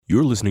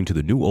You're listening to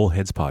the New Old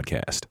Heads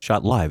podcast,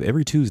 shot live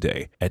every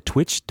Tuesday at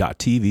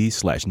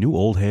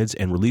twitch.tv/newoldheads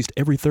and released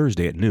every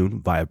Thursday at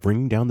noon via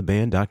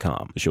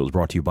bringingdowntheband.com. The show is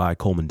brought to you by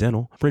Coleman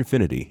Dental,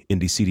 Printfinity,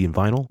 Indie CD and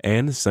Vinyl,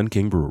 and Sun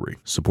King Brewery.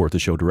 Support the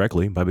show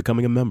directly by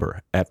becoming a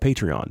member at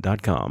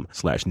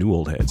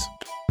patreon.com/newoldheads.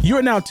 You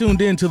are now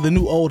tuned in to the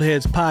New Old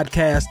Heads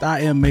podcast.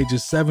 I am Major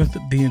 7th.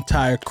 The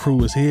entire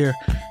crew is here.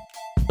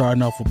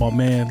 Starting off with my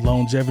man,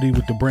 Longevity,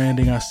 with the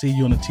branding. I see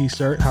you on the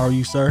t-shirt. How are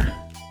you, sir?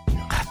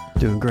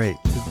 Doing great.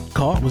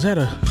 Carl, was that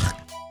a...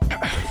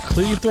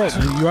 Clear your throat.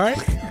 You all right?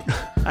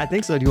 I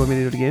think so. Do you want me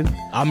to do it again?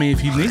 I mean,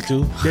 if you need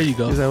to. There you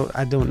go. 'Cause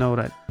I don't know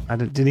what I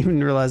didn't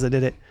even realize I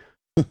did it.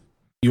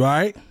 You all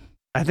right?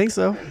 I think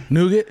so.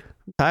 Nougat?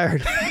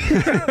 Tired.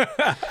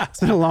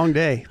 It's been a long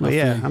day. But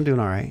yeah, I'm doing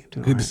all right.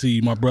 Good to see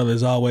you, my brother,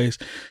 as always.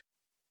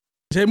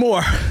 Jay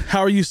Moore,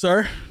 how are you,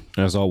 sir?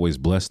 As always,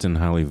 blessed and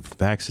highly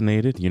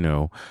vaccinated. You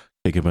know,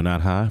 take it but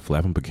not high,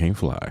 flapping but can't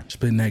fly.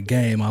 Spin that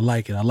game. I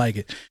like it. I like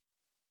it.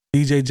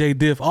 DJ J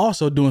Diff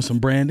also doing some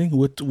branding.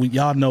 What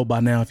y'all know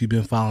by now, if you've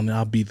been following me,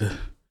 I'll be the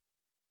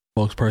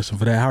spokesperson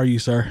for that. How are you,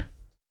 sir?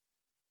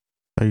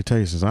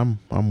 Salutations. I'm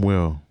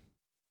well.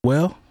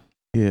 Well?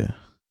 Yeah.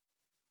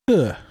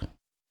 Good.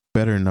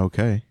 Better than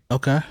okay.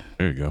 Okay.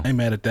 There you go. Ain't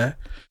mad at that.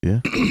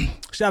 Yeah.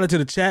 Shout out to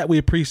the chat. We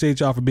appreciate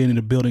y'all for being in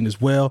the building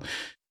as well.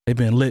 They've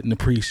been lit in the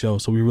pre-show,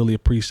 so we really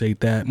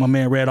appreciate that. My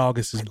man Red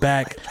August is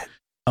back.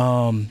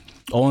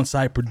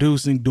 On-site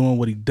producing, doing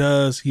what he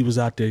does. He was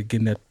out there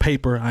getting that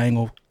paper. I ain't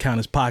gonna count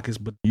his pockets,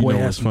 but boy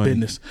has some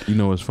business. You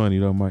know what's funny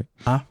though, Mike?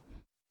 Huh?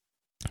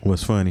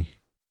 What's funny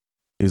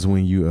is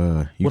when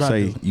you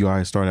say you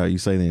always start out, you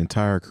say the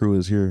entire crew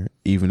is here,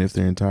 even if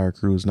the entire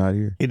crew is not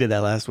here. He did that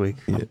last week.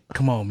 Yeah.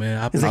 Come on, man.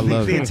 I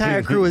love the it.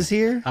 entire crew is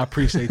here. I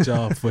appreciate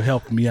y'all for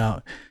helping me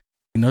out.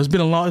 You know, it's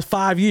been it's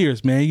 5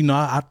 years, man. You know,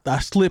 I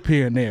slip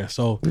here and there.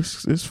 So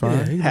It's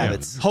fine. Yeah,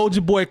 Habits. Hold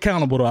your boy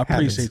accountable, though. I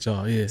Habits. appreciate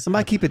y'all. Yeah.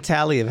 Somebody keep a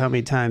tally of how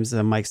many times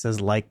Mike says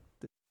like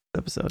this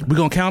episode. We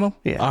gonna count them?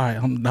 Yeah. All right.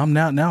 I'm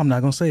now I'm not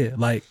gonna say it.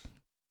 Like,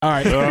 all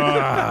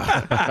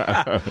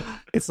right.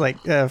 It's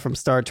like from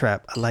Star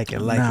Trap. I like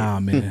it. Nah,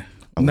 man.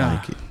 I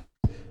like it.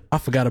 I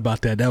forgot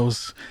about that.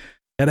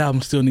 That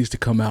album still needs to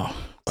come out.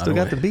 Still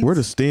got the beats. Where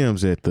the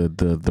stems at?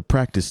 The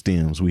practice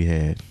stems we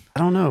had. I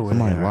don't know. where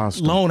Somebody they are. lost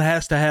them. Lone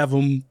has to have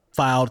them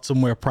filed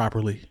somewhere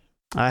properly.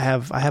 I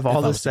have all If I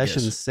those was to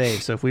sessions guess.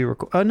 saved. So if we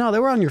record, oh no, they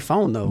were on your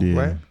phone though, Yeah.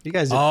 right? You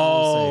guys did phone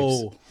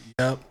Oh,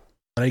 yep.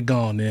 They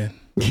gone then.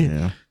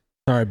 Yeah.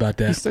 Sorry about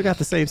saves. You that. still got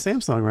the same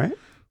Samsung, right?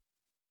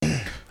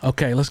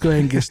 Okay, let's go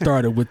ahead and get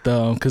started with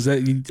because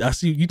I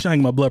see you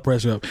trying my blood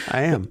pressure up.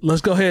 I am.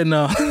 Let's go ahead and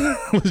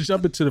let's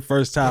jump into the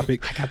first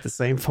topic. I got the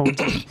same phone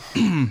too.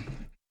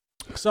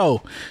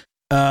 So,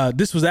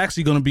 this was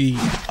actually going to be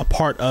a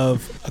part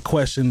of a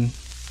question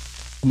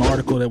from an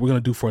article that we're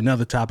going to do for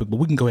another topic, but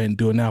we can go ahead and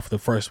do it now for the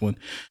first one.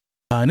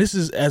 And this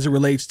is as it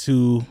relates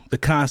to the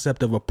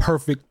concept of a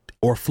perfect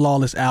or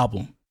flawless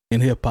album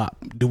in hip hop.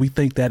 Do we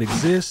think that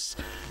exists?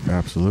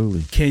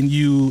 Absolutely. Can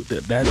you?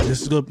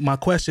 This is my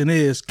question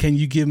is: can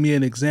you give me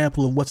an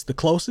example of what's the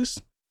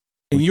closest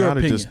in We your kinda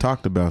opinion? just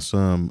talked about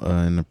some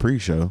in the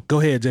pre-show.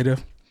 Go ahead,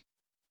 Jada.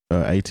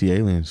 AT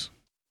Aliens.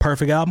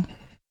 Perfect album,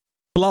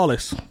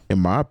 flawless. In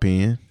my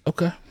opinion.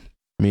 Okay.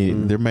 I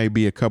mean, there may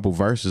be a couple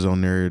verses on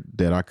there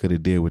that I could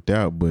have did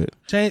without, but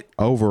Change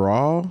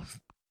overall,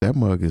 that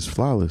mug is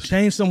flawless.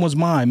 someone's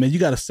mind, man. You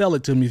got to sell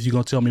it to me if you're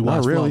gonna tell me why Not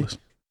it's really. flawless.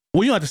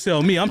 Well, you don't have to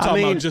sell me. I'm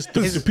talking about just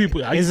the people.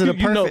 Is it a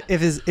You know,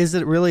 perfect? Is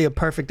it really a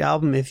perfect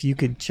album if you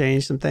could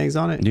change some things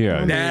on it? Yeah. I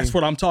mean, that's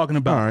what I'm talking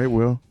about. All right,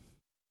 well.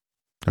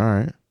 All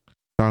right.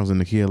 Songs in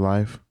the Key of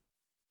Life.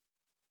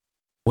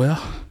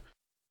 Well,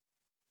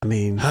 I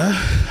mean, I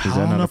that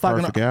don't not know a if I can.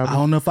 perfect I album?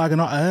 don't know if I can.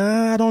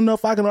 I don't know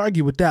if I can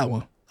argue with that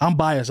one. I'm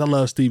biased. I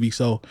love Stevie,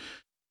 so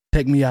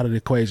take me out of the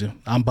equation.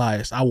 I'm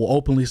biased. I will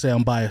openly say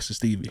I'm biased to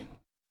Stevie.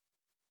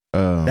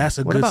 That's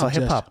a what good about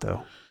suggestion. hip hop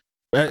though?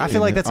 I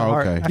feel like that's a Oh,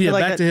 hard. okay. I feel Yeah,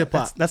 like back to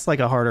hip-hop. That's like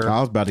a harder. I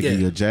was about to give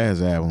you a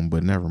jazz album,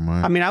 but never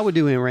mind. I mean, I would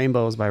do In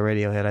Rainbows by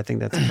Radiohead. I think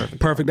that's a perfect.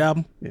 Perfect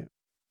album. Yeah.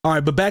 All right,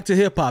 but back to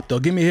hip hop though.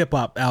 Give me a hip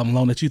hop album,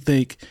 Lone, that you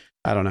think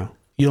I don't know.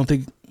 you don't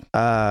think.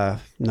 No,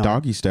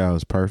 Doggy Style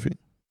is perfect.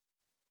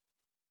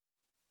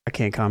 I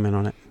can't comment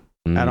on it.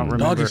 Mm. I don't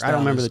remember. Doggy I Style don't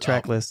remember is- the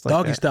track list. Like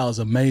Doggy that. Style is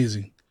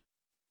amazing.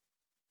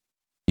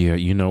 Yeah,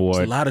 you know There's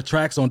what? a lot of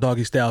tracks on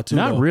Doggy Style too.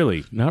 Not though.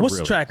 really. Not What's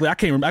really. the track? I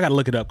can't remember. I got to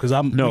look it up because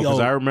I'm No, because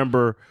old. I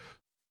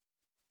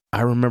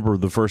remember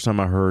the first time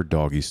I heard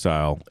Doggy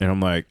Style, and I'm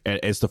like,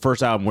 it's the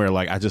first album where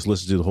like I just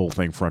listened to the whole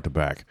thing front to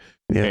back,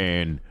 Yeah.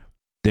 and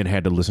then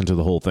had to listen to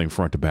the whole thing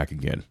front to back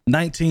again.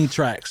 19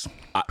 tracks.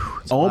 a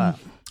lot.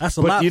 That's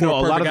a but lot you for know, a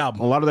a perfect lot of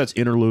album. a lot of that's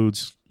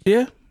interludes.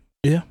 Yeah,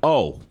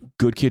 Oh,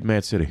 Good Kid,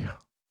 Mad City.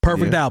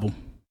 perfect Yeah. album.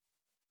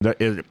 That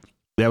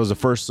was the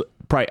first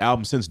probably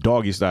album since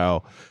Doggy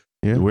Style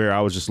Yeah. where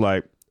I was just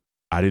like,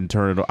 I didn't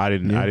turn it. I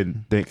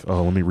didn't think.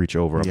 Oh, let me reach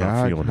over. I'm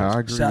not feeling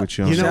I this. agree with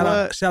you.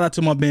 Shout out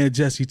to my man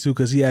Jesse too,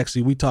 because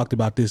we talked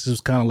about this. This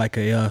was kind of like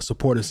a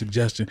supportive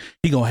suggestion.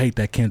 He gonna hate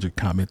that Kendrick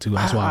comment too.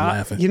 That's why I'm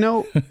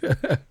laughing.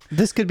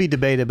 This could be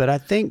debated, but I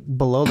think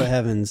Below the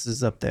Heavens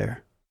is up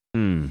there.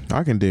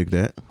 I can dig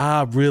that.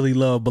 I really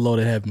love Below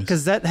the Heavens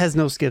because that has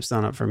no skips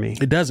on it for me.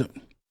 It doesn't.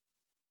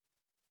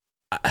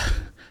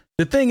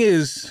 The thing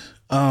is,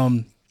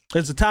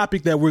 there's a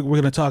topic that we're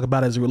going to talk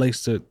about as it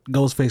relates to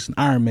Ghostface and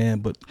Iron Man,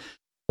 but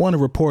one of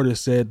the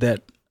reporters said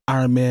that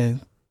Iron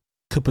Man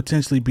could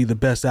potentially be the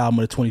best album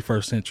of the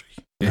 21st century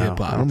in hip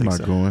hop. I'm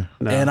not going.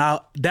 No. And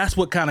that's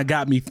what kind of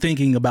got me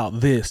thinking about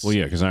this. Well,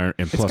 yeah, because Iron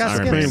Man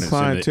Supreme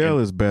Clientele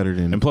is better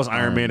than, and plus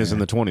Iron Man is in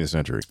the 20th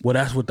century. Well,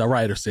 that's what the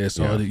writer said.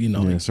 So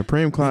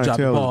Supreme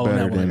Clientele is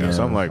better than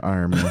so I'm like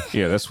Iron Man.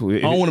 Yeah, that's. I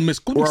don't want to miss.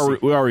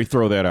 We already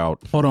throw that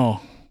out. Hold on.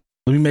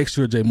 Let me make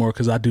sure, Jay Moore,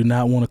 because I do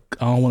not want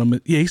to. I don't want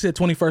to. Yeah, he said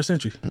 21st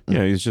century.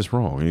 Yeah, he's just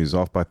wrong. He's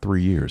off by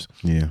 3 years.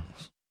 Yeah,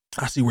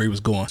 I see where he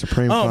was going.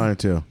 Supreme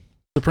Clientele.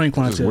 Supreme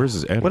Clientele. Where's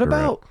his editor?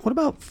 What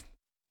about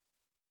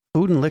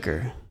Food and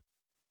Liquor?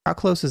 How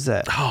close is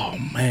that? Oh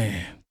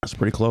man, that's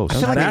pretty close.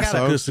 That's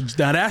a good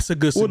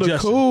suggestion. The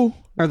Cool,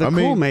 or the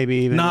Cool, maybe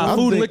even. Nah,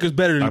 Food and Liquor's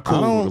better than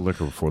Cool. Food and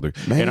Liquor before the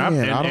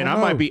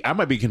I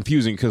might be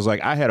confusing because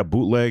like I had a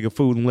bootleg of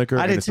Food and Liquor.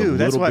 I did it's too. A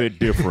little bit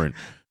different.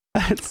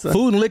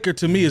 Food and Liquor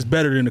to me is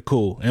better than the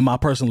Cool, in my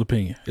personal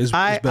opinion.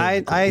 I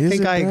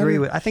think I agree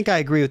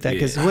with that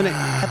because when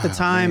at the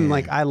time,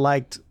 like I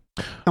liked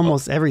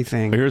almost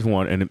everything. Here's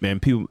one, and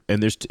people,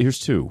 and here's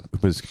two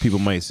because people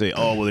might say,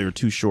 oh, well, they were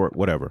too short,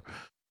 whatever.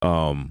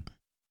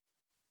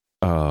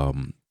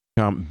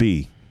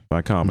 B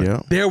by Common.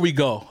 Yeah. There we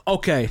go.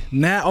 Okay,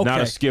 now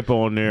not a skip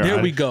on there.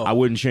 There we go. I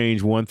wouldn't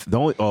change one.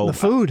 The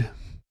Food.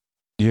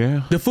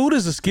 Yeah, the Food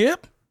is a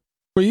skip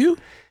for you.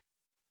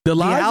 The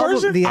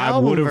live version. I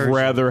would have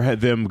rather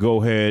had them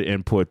go ahead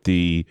and put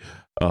the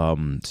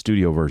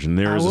studio version.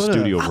 There is a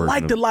studio version. I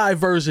like the live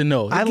version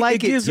though. I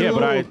like it too.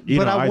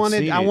 But I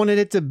wanted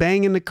it to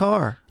bang in the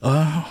car.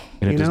 No,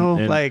 it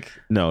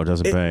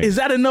doesn't bang. Is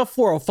that enough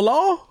for a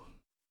flaw?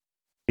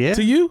 Yeah.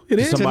 To you, it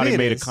is. Somebody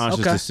made a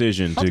conscious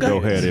decision to go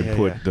ahead and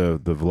put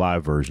the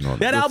live version on.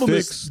 That album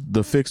is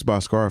The Fix by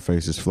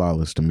Scarface is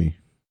flawless to me.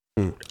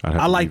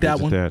 I like that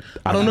one.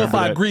 I don't know if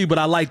I agree, but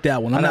I like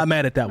that one. I'm not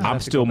mad at that one. I'm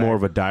still more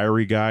of a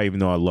Diary guy, even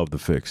though I love The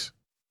Fix.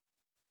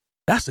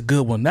 That's a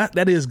good one.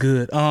 That is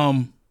good.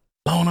 No,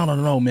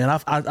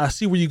 man. I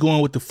see where you're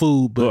going with the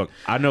Food, but look,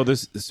 I know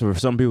this for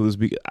some people.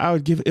 I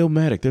would give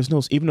Illmatic. There's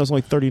no, even though it's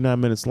only 39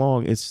 minutes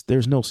long.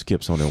 There's no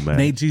skips on Illmatic.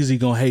 Nate Jeezy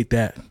gonna hate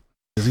that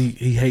because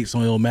he hates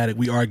on Illmatic.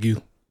 We argue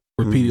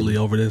repeatedly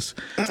over this.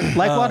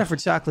 Like Water for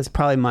Chocolate is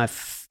probably my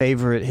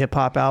favorite hip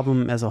hop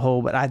album as a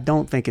whole, but I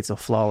don't think it's a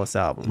flawless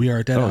album. We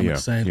heard that album at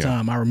the same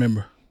time. I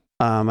remember.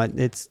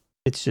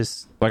 It's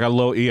just like I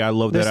love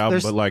that album,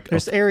 but like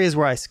there's areas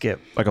where I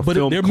skip. Like a but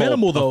film they're called,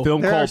 minimal though. A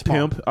film called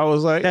Pimp. I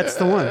was like, that's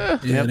the one. Yeah,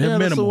 they're minimal.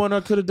 That's the one I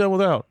could have done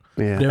without.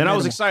 Yeah, and I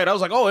was excited. I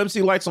was like, oh,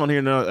 MC Light's on here,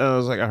 and I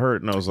was like, I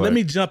heard, and I was like, let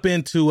me jump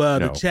into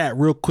the chat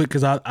real quick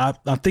because I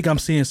think I'm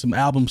seeing some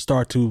albums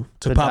start to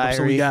pop up.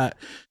 So we got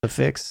The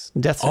Fix,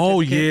 Death Certificate.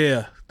 Oh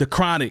yeah, The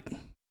Chronic.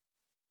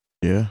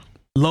 Yeah.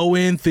 Low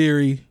End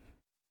Theory.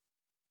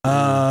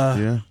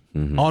 Yeah.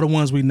 Mm-hmm. All the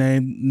ones we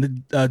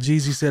named.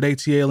 Jeezy said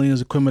AT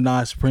Aliens,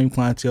 Equimini, Supreme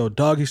Clientele,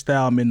 Doggy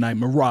Style, Midnight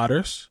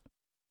Marauders.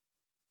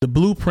 The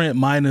Blueprint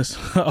minus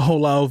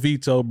Hola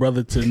Vito,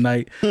 Brother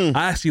Tonight. I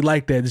actually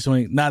like that. This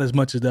one not as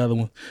much as the other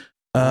one.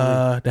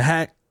 The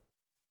Hack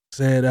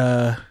said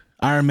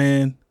Iron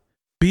Man.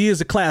 B is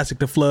a classic,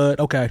 The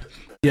Flood. Okay.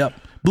 Yep.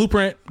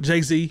 Blueprint,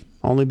 Jay-Z.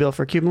 Only Built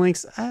for Cuban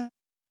Links.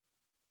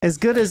 As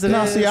good as it is.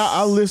 Now, see,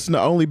 I listened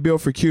to Only Built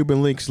for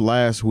Cuban Links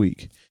last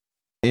week.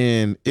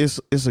 And it's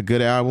a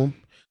good album.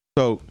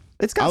 So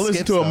I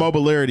listened to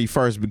Immobilarity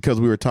first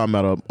because we were talking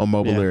about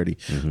Immobilarity.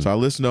 Yeah. Mm-hmm. So I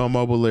listened to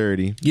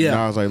Immobilarity. Yeah. And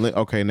I was like,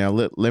 okay, now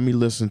let me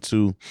listen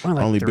to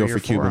Only Built for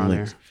Cuban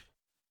Links.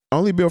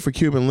 Only Built for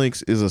Cuban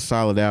Links is a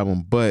solid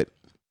album, but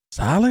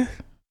solid?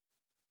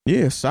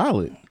 Yeah,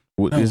 solid.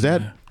 Is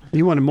that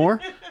you wanted more?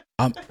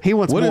 He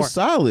wants more. What is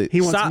solid? He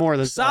wants more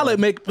than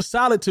solid.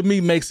 Solid to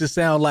me makes it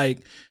sound like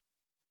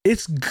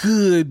it's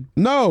good.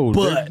 No,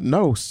 but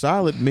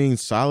solid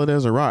means solid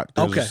as a rock.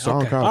 There's a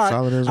song called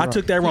Solid as a Rock. I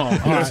took that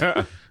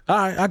wrong. All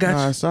right, I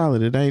got you.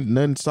 Solid. It ain't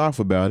nothing soft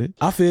about it.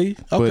 I feel you.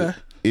 Okay.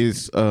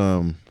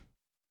 But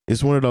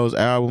it's one of those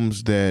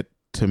albums that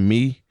to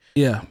me,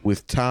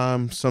 with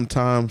time,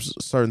 sometimes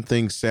certain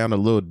things sound a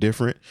little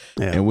different.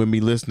 Yeah. And with me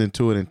listening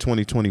to it in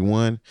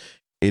 2021,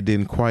 it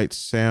didn't quite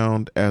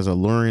sound as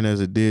alluring as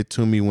it did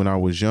to me when I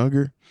was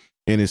younger.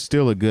 And it's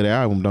still a good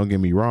album, don't get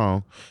me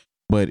wrong.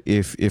 But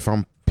if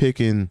I'm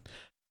picking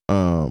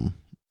out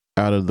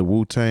of the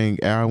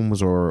Wu-Tang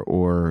albums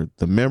or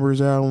the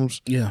members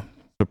albums,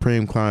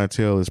 Supreme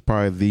Clientele is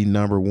probably the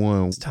number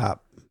one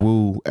top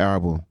Wu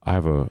album. I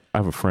have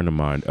a friend of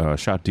mine,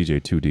 shout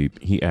DJ 2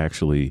 Deep. He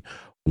actually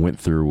went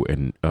through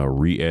and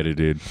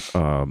re-edited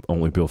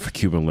Only Built for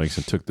Cuban Links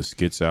and took the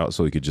skits out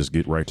so he could just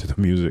get right to the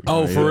music.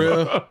 Oh, for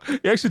real?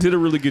 He actually did a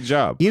really good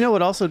job. You know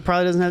what also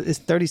probably doesn't have is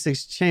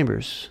 36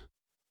 chambers.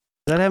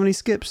 Does that have any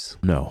skips?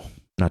 No,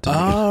 not to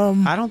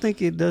me. I don't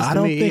think it does. I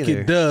don't think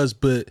it does,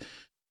 but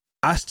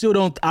I still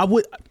don't. I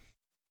would.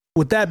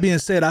 With that being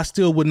said, I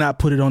still would not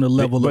put it on the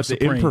level of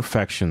Supreme. The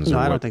imperfections. No,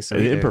 I don't think so.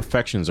 The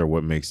imperfections are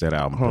what makes that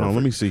album. Hold on,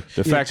 let me see.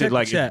 The fact that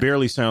like it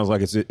barely sounds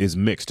like it's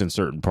mixed in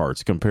certain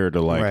parts compared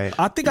to like. Right.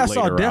 I think I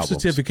saw a Death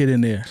Certificate in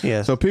there.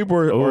 Yeah. So people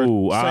are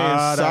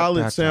saying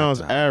solid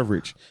sounds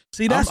average.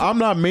 See, that's I'm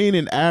not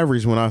meaning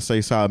average when I say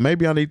solid.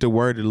 Maybe I need to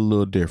word it a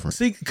little different.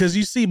 See, because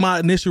you see my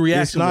initial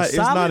reaction. It's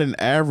not an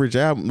average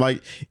album.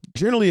 Like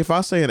generally, if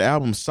I say an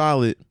album's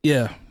solid,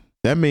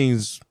 that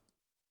means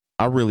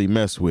I really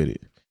mess with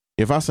it.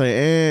 If I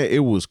say,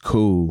 it was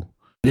cool.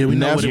 Yeah, we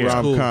know that's where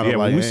I'm kind of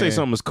like. When we say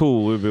something is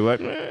cool, we'll be like,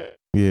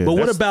 yeah. But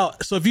what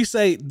about, so if you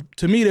say,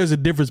 to me, there's a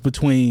difference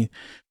between,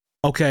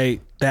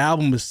 okay, the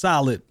album is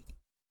solid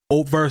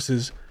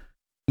versus,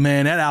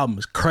 man, that album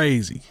is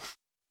crazy.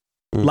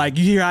 Like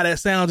you hear how that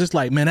sounds, just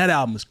like, man, that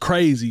album is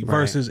crazy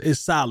versus it's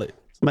solid.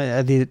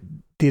 The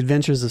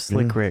Adventures of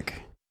Slick Rick.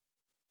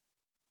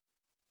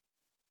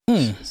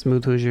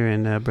 Smooth Hoosier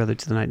and Brother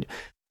to the Night.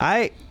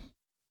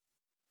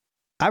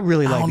 I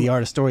really like the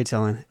art of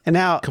storytelling. And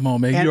now, come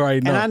on, man, you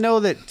already know. And I know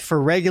that for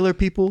regular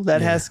people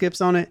that has skips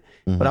on it,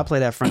 but I play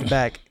that front to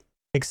back,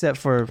 except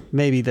for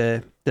maybe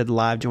the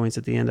live joints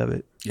at the end of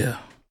it. Yeah.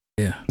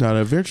 Now,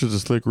 the Adventures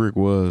of Slick Rick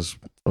was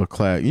a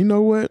class. You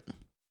know what?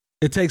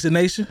 It Takes a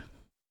Nation.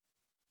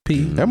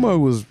 That mug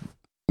was.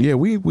 Yeah,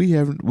 we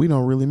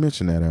don't really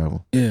mention that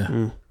album.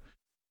 Yeah,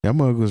 that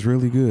mug was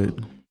really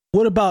good.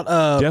 What about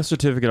Death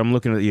Certificate? I'm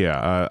looking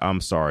at. I'm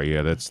sorry.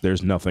 Yeah,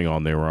 there's nothing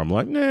on there where I'm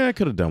like, nah, I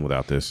could have done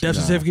without this. Death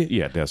Certificate.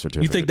 Yeah, Death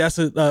Certificate. You think that's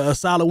a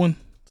solid one?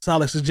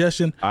 Solid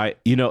suggestion. And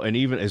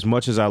even as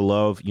much as I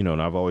love,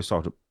 and I've always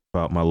talked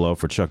about my love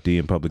for Chuck D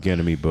and Public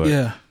Enemy,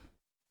 but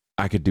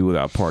I could do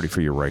without Party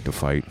for Your Right to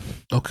Fight.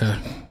 Okay.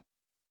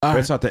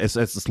 It's not that.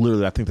 It's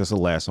literally. I think that's the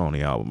last song on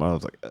the album. I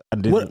was like, I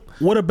didn't.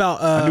 What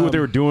about? I knew what they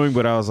were doing,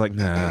 but I was like,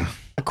 nah.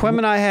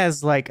 Aquemini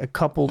has like a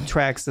couple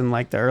tracks in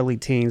like the early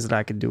teens that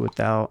I could do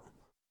without.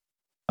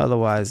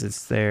 Otherwise,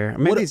 it's there.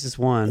 Maybe it's just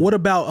one. What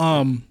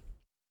about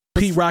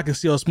Pete Rock and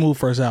CL Smooth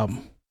first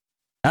album?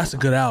 That's a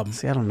good album.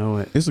 See, I don't know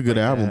it. It's a good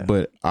album,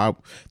 but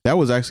that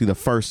was actually the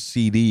first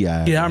CD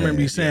I I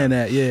remember you saying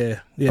that. Yeah.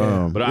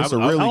 But it's a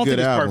really good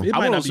album. It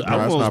might not be.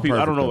 I'm one of those people.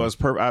 I don't know if it's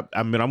perfect.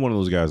 I'm one of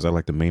those guys. I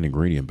like the Main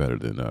Ingredient better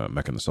than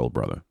Mecca and the Soul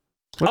Brother.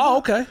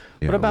 Okay.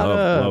 Yeah, what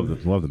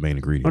about love the Main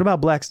Ingredient? What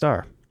about Black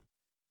Star?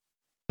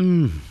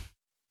 I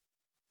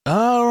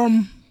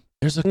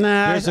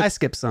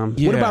skipped some.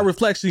 Yeah. What about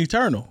Reflection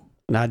Eternal?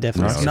 No,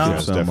 definitely. I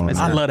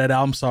love that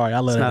album. I'm sorry, I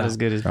love that album. It's not as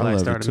good as Black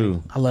Star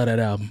too. I love that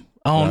album.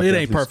 It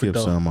ain't perfect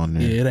though.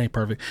 Yeah, it ain't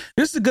perfect.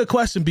 This is a good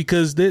question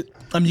because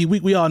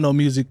we all know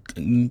music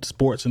and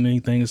sports and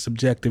anything is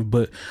subjective,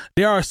 but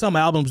there are some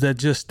albums that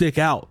just stick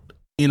out.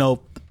 The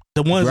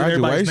ones that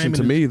everybody's naming.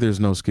 To me, there's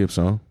no skip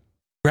song.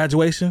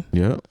 Graduation.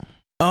 Yeah.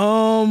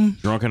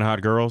 Drunken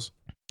Hot Girls.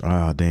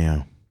 Oh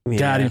damn.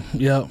 Got him.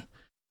 Yep.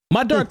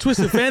 My Dark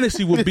Twisted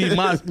Fantasy will be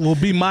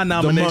my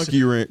nomination. The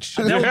Monkey Wrench.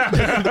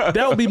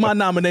 That would be my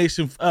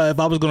nomination if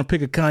I was going to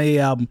pick a Kanye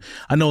album.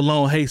 I know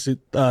Lone hates it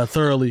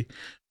thoroughly,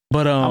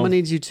 but I'm gonna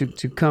need you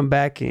to come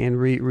back and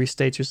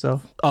restate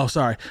yourself. Oh,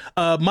 sorry.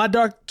 My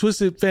Dark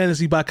Twisted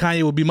Fantasy by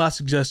Kanye would be my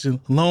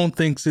suggestion. Lone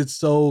thinks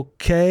it's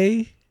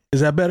okay. Is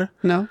that better?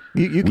 No,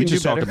 you can we do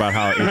just better. talked about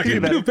how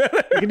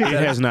it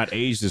has not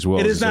aged as well.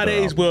 It is not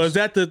aged well. Is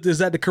that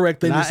the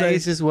correct thing not to say?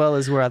 Aged as well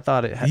as where I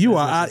thought it. Y'all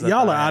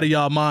are out of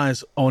y'all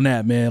minds on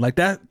that, man. Like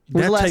that.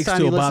 When's the last takes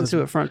time you listened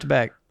to it front to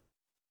back?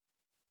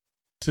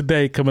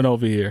 Today, coming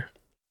over here.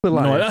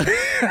 Yeah,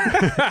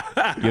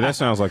 that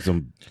sounds like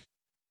some.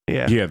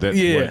 Yeah.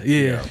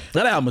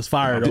 That album is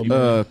fire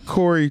though.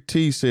 Corey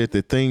T said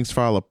that Things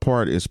Fall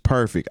Apart is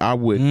perfect. I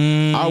would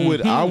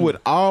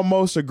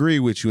almost agree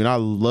with you, and I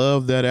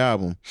love that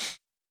album.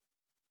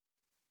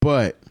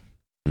 But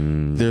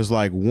there's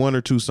like one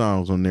or two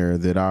songs on there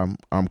that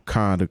I'm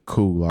kind of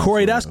cool.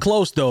 Corey, that's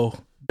close though.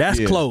 That's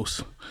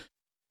close.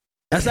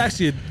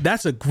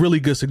 That's a really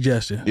good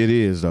suggestion. It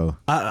is though.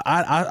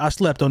 I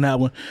slept on that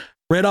one.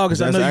 Red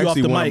August, I know you off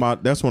the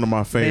mic. That's one of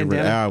my favorite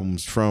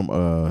albums from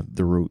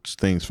The Roots,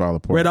 Things Fall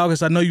Apart. Red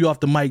August, I know you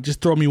off the mic.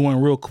 Just throw me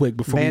one real quick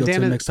before we go to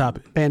the next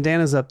topic.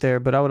 Bandana's up there,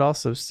 but I would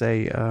also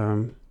say...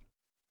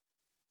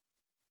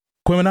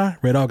 Aquemini?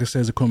 Red August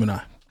says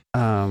Aquemini.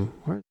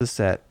 Where's this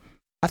at?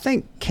 I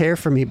think Care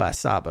For Me by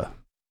Saba.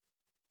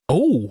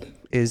 Oh.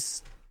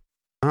 Is...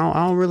 I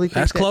don't really think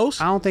that's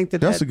close? I don't think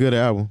that's a good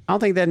album. I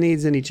don't think that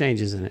needs any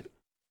changes in it.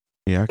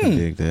 Yeah, I can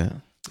dig that.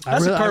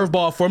 That's a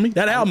curveball for me.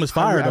 That album is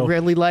fire, though. I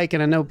really like,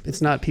 and I know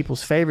it's not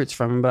people's favorites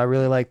from him, but I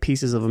really like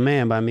Pieces of a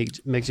Man by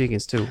Mick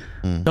Jenkins, too.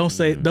 Don't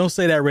say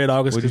that, Red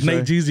August, because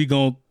Nate Jeezy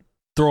going to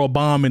throw a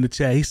bomb in the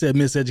chat. He said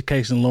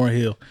Miseducation, Lauryn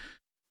Hill.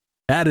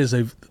 That is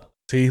a...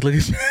 See, look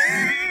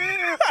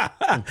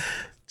at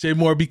Jay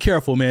Moore, be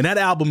careful, man. That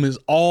album is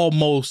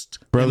almost,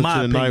 Brother in my to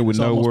the opinion, Night with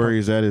No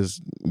Worries. perfect. That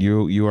is,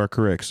 you are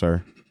correct,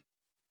 sir.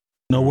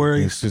 No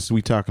Worries. And since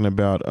we talking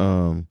about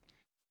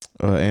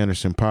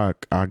Anderson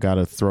 .Paak, I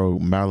gotta throw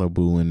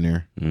Malibu in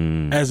there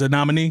As a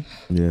nominee.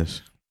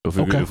 Yes.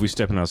 If we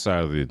stepping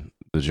outside of the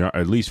genre,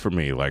 at least for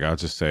me, like I'll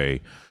just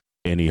say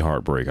any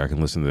Heartbreak. I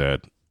can listen to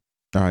that.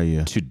 Oh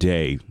yeah,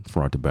 today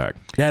front to back.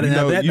 Yeah,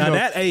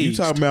 that age. You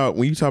talking about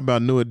when you talk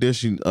about New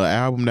Edition,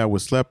 album that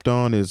was slept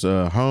on is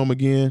Home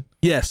Again.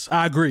 Yes,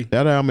 I agree.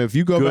 That album, if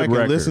you go Good back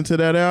record. and listen to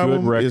that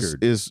album,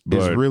 is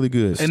really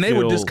good. And they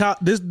were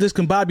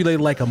discombobulated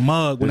like a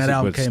mug when that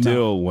album came out.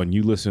 Still, when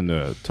you listen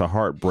to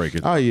Heartbreak,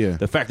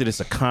 the fact that it's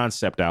a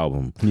concept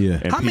album. Yeah.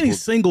 And how many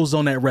singles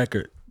on that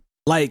record?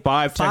 Like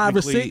five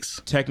or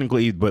six?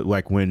 Technically, but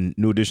like when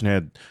New Edition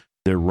had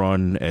their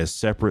run as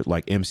separate,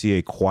 like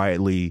MCA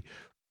quietly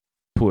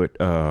put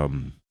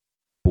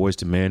Boys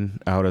to Men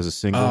out as a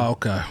single. Oh,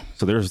 okay.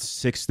 So there are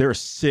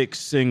six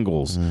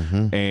singles,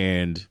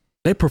 and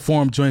they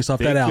performed joints off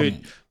that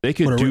album. They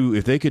could do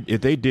if they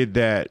did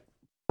that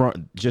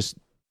front if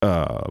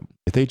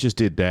they just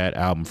did that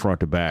album front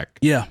to back.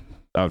 Yeah,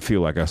 I would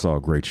feel like I saw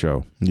a great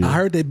show. Yeah. I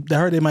heard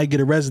they might get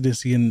a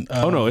residency in.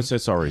 Oh no, it's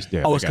already.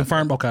 Yeah, it's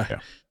confirmed. That. Okay, yeah.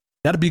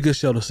 That'll be a good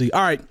show to see.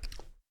 All right,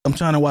 I'm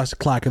trying to watch the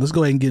clock here. Let's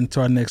go ahead and get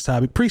into our next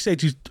topic.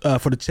 Appreciate you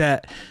for the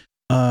chat.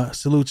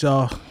 Salute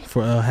y'all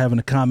for having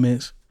the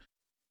comments.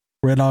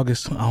 Red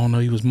August, I don't know,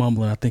 he was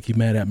mumbling. I think he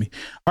mad at me.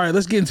 All right,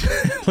 let's get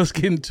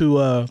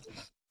into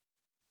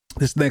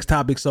this next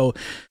topic. So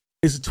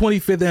it's the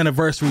 25th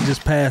anniversary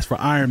just passed for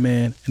Iron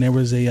Man, and there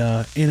was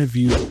a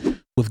interview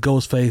with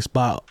Ghostface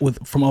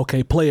from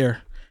OK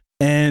Player,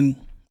 and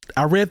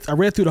I read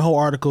through the whole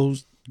article.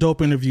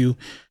 Dope interview,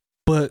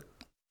 but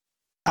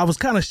I was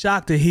kind of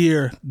shocked to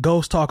hear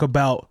Ghost talk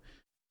about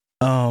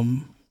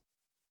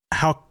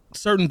how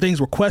certain things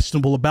were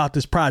questionable about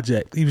this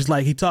project.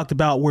 He talked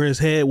about where his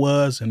head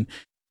was, and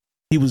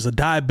he was a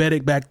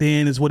diabetic back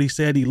then, is what he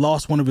said. He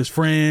lost one of his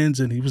friends,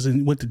 and he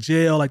went to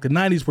jail. Like the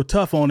 90s were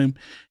tough on him.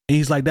 And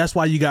he's like, that's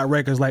why you got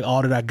records like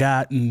All That I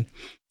Got, and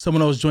some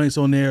of those joints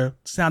on there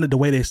sounded the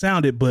way they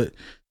sounded. But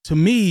to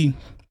me,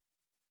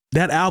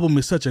 that album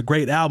is such a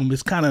great album.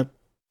 It's kind of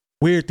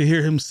weird to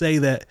hear him say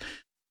that,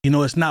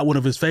 it's not one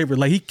of his favorites.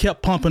 Like he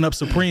kept pumping up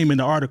Supreme in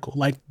the article.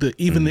 Like the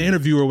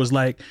interviewer was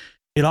like,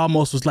 it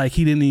almost was like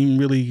he didn't even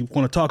really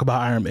want to talk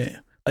about Iron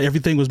Man. Like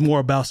everything was more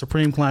about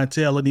Supreme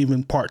Clientele and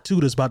even part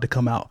 2 that's about to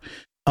come out.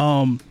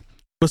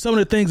 But some of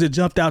the things that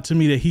jumped out to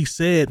me that he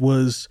said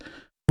was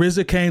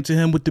RZA came to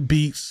him with the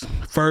beats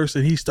first,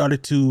 and he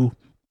started to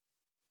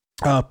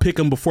pick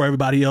them before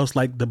everybody else,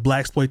 like the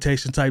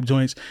blaxploitation type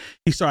joints.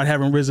 He started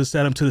having RZA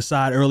set him to the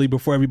side early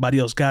before everybody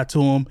else got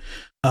to him.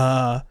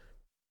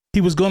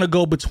 He was going to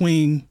go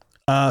between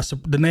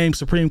the name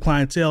Supreme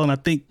Clientele and I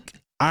think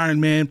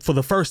Iron Man for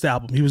the first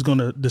album. He was going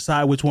to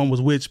decide which one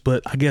was which,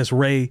 but I guess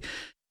Ray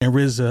and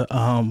RZA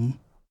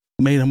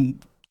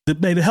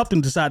helped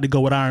him decide to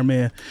go with Iron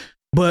Man.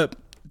 But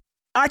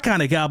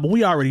iconic album,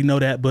 we already know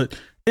that, but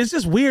it's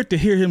just weird to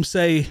hear him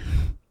say,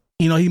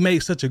 he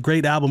made such a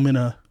great album in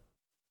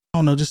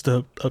just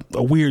a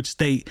weird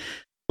state.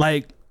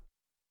 Like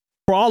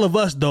for all of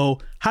us though,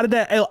 how did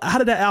that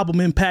album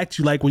impact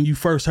you? Like when you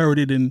first heard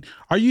it, and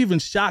are you even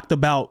shocked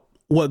about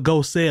what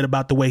Ghost said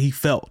about the way he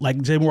felt?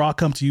 Like Jay Moore, I'll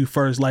come to you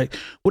first. Like,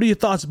 what are your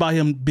thoughts about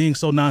him being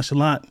so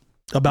nonchalant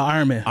about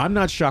Iron Man? I'm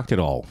not shocked at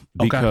all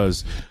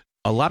because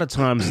a lot of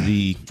times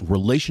the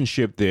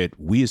relationship that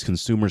we as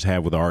consumers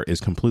have with art is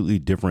completely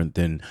different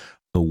than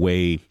the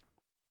way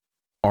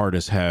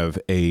artists have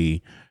a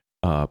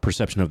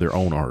perception of their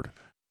own art.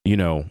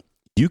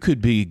 You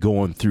could be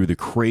going through the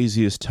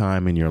craziest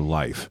time in your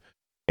life,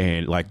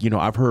 and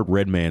I've heard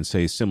Redman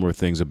say similar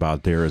things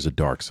about There Is a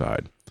Dark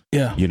Side.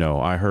 Yeah.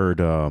 I heard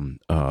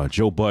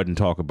Joe Budden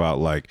talk about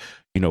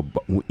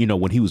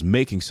when he was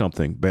making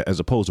something as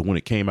opposed to when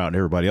it came out and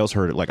everybody else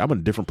heard it. Like, I'm in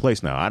a different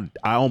place now.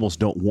 I almost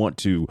don't want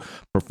to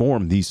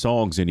perform these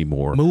songs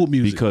anymore. Mood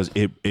music. Because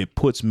it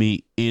puts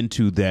me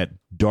into that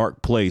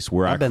dark place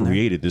where I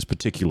created this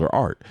particular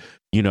art,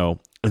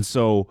 And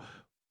so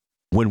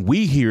when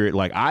we hear it,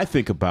 like I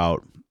think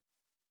about,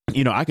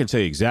 I can tell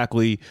you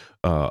exactly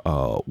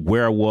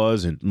where I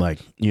was, and I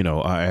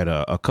had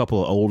a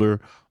couple of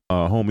older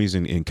homies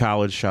in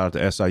college. Shout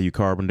out to SIU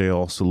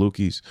Carbondale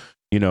Salukis,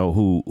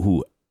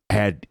 who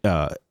had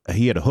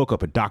he had a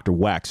hookup at Dr.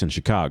 Wax in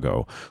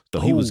Chicago,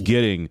 so he was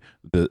getting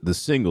the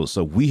singles.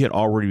 So we had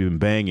already been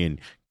banging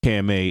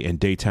KMA and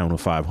Daytona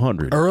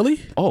 500 early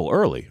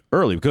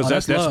because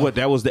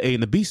that was the A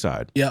and the B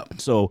side. Yeah.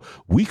 So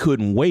we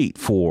couldn't wait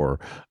for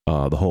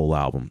the whole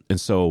album,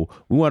 and so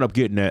we wound up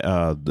getting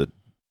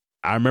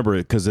I remember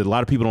it because a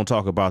lot of people don't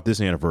talk about this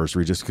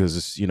anniversary just because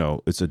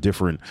it's a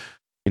different.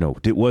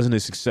 It wasn't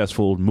as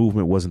successful.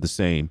 Movement wasn't the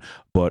same,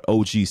 but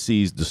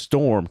OGC's The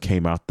Storm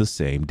came out the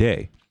same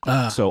day.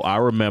 So I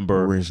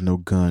remember Original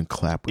Gun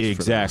Clap.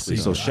 Exactly.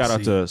 So shout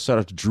out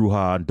to Drew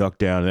Ha and Duck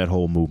Down and that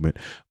whole movement.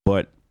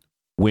 But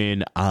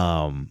when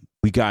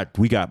we got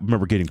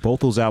remember getting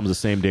both those albums the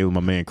same day with my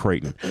man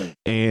Creighton,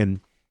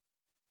 and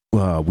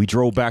we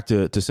drove back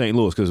to St.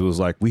 Louis because it was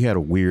like we had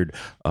a weird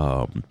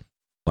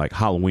like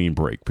Halloween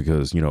break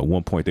because, at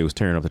one point they was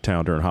tearing up the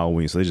town during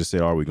Halloween. So they just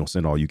said, we're going to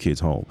send all you kids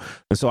home.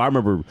 And so I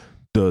remember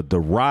the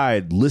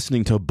ride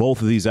listening to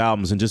both of these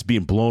albums and just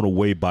being blown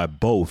away by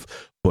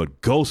both.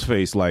 But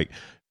Ghostface, like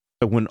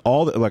when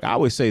I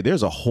always say,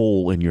 there's a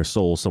hole in your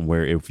soul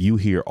somewhere if you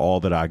hear All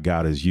That I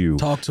Got Is You.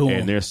 Talk to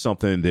him. And there's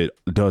something that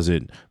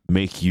doesn't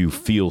make you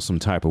feel some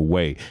type of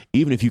way,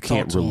 even if you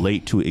can't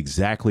relate to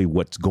exactly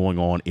what's going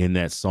on in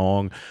that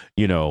song,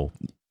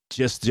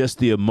 just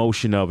the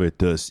emotion of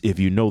it. If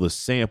you know the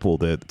sample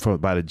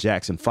by the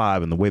Jackson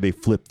 5 and the way they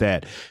flipped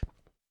that,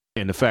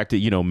 and the fact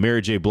that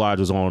Mary J. Blige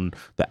was on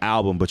the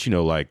album, but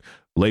like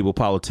label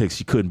politics,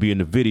 she couldn't be in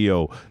the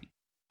video.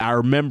 I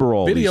remember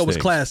all video these was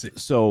things. classic.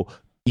 So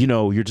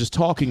you're just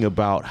talking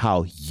about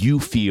how you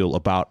feel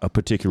about a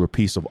particular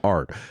piece of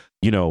art.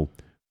 A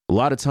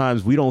lot of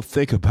times we don't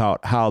think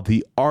about how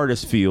the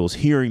artist feels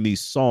hearing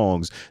these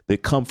songs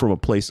that come from a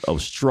place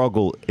of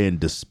struggle and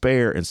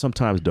despair and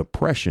sometimes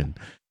depression.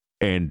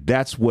 And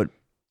that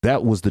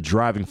was the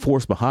driving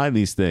force behind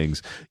these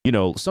things.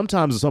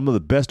 Sometimes some of the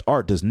best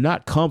art does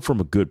not come from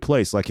a good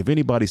place. Like if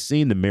anybody's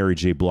seen the Mary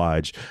J.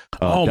 Blige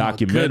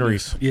documentary, I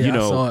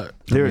saw it.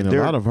 A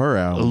lot of her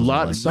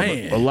albums,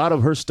 a lot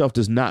of her stuff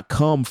does not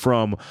come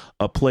from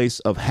a place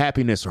of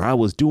happiness or I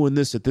was doing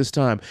this at this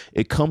time.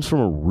 It comes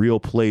from a real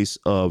place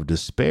of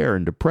despair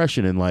and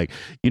depression.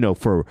 And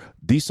for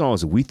these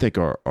songs that we think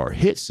are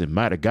hits and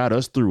might have got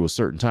us through a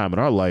certain time in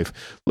our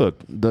life,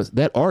 look,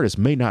 that artist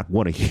may not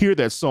want to hear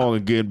that song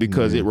again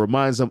because it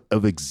reminds them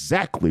of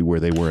exactly where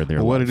they were in their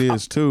life. What it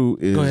is too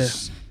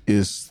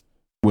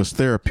was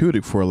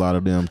therapeutic for a lot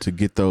of them to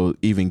get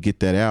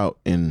that out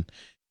and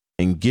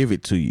give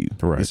it to you.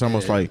 Right. It's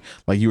almost like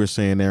you were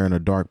saying, they're in a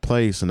dark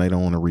place and they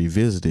don't want to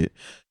revisit it,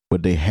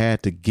 but they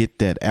had to get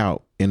that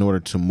out in order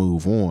to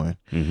move on.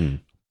 Mm-hmm.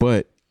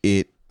 But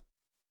it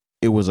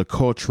was a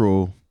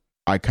cultural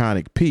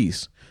iconic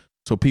piece,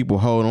 so people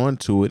hold on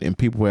to it, and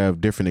people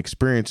have different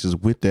experiences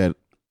with that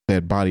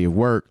body of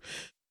work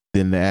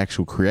than the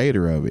actual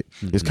creator of it.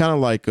 Mm-hmm. It's kind of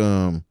like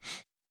I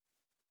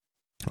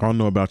don't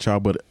know about y'all,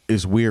 but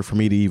it's weird for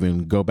me to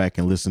even go back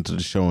and listen to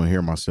the show and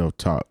hear myself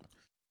talk.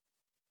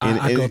 And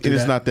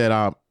it's not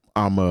that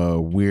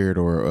I'm weird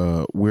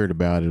or weird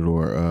about it,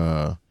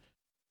 or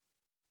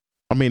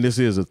I mean, this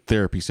is a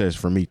therapy session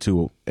for me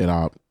too in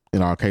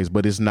our case,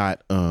 but it's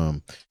not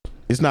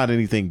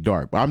anything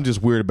dark. But I'm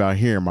just weird about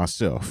hearing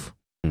myself,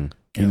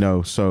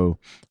 So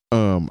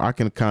I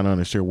can kind of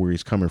understand where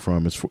he's coming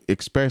from,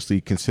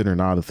 especially considering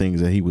all the things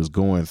that he was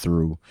going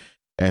through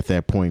at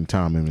that point in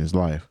time in his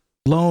life.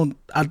 Lone,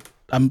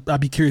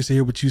 I'd be curious to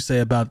hear what you say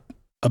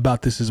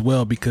about this as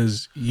well,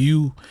 because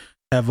you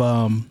have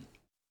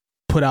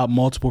put out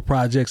multiple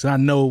projects, and I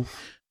know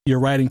your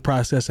writing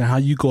process and how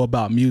you go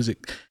about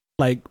music.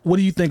 Like, what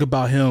do you think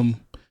about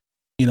him,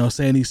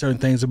 saying these certain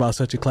things about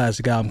such a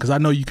classic album? Because I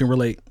know you can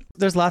relate.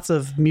 There's lots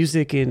of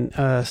music and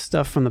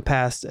stuff from the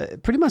past.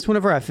 Pretty much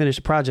whenever I finish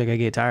a project, I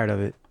get tired of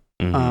it.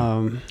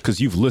 Because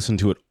you've listened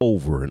to it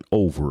over and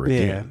over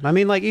again. Yeah. I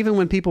mean, like, even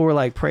when people were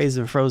like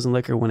praising Frozen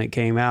Liquor when it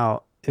came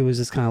out, it was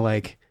just kind of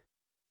like,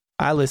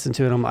 I listen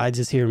to it, I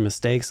just hear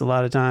mistakes a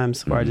lot of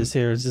times, or I just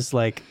hear, it's just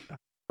like, I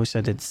wish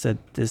I did said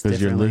this differently.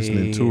 Because you're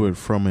listening to it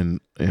from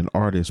an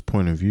artist's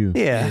point of view.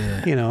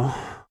 Yeah.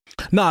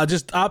 No, I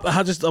just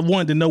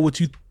wanted to know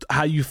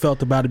how you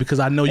felt about it, because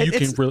I know you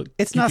can relate.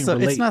 It's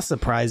not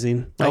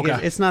surprising. Like,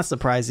 okay. It's not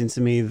surprising to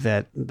me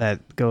that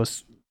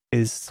Ghost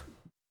is,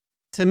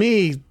 to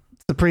me,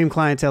 Supreme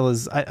Clientele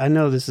is. I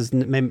know this is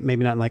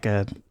maybe not like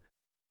a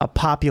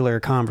popular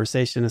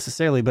conversation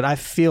necessarily, but I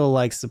feel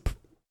like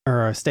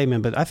or a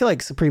statement, but I feel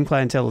like Supreme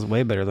Clientele is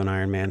way better than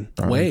Iron Man.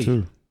 Way.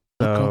 So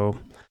okay.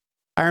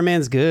 Iron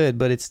Man's good,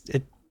 but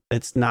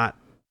it's not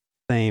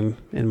the same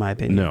in my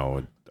opinion.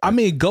 No. I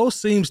mean,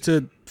 Ghost seems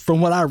to, from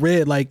what I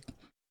read, like,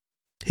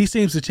 he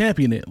seems to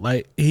champion it.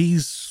 Like,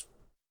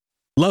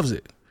 loves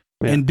it.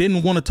 Yeah. And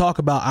didn't want to talk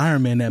about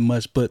Iron Man that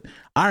much. But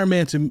Iron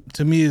Man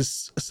to me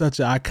is such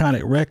an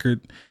iconic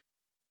record.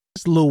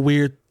 It's a little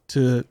weird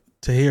to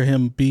hear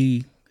him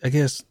be, I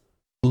guess,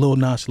 a little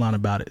nonchalant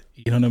about it.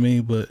 You know what I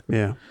mean? But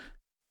yeah,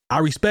 I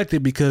respect it,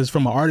 because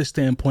from an artist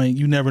standpoint,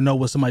 you never know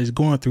what somebody's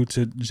going through,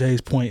 to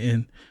Jay's point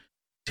and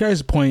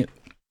Terry's point,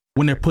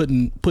 when they're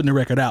putting the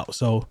record out.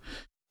 So,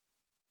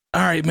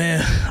 all right,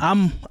 man.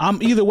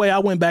 I'm either way. I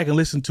went back and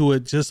listened to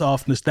it just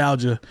off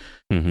nostalgia.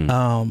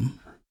 Mm-hmm.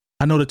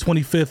 I know they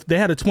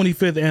had a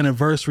 25th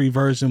anniversary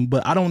version,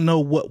 but I don't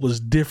know what was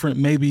different.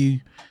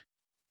 Maybe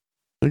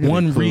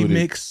one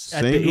remix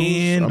at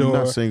the end,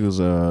 not singles,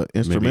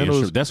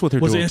 instrumentals. That's what they're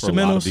doing for a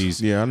lot of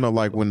these. Yeah, I know.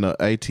 Like when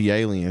the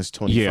AT-Aliens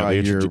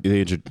 25 year,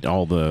 they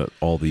all the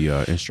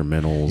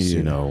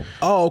instrumentals.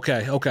 Oh,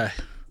 okay.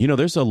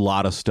 There's a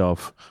lot of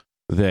stuff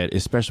that,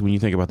 especially when you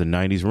think about the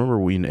 90s. Remember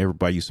when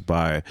everybody used to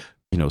buy,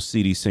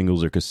 CD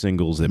singles or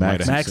singles that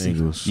might have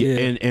singles.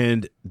 Yeah,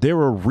 and there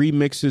were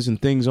remixes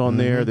and things on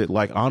there that,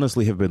 like,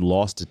 honestly have been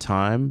lost to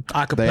time.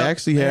 They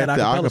actually had the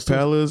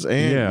acapellas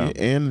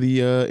and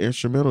the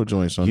instrumental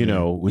joints on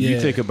there. When you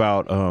think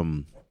about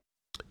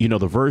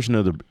the version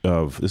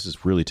of this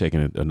is really taking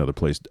it another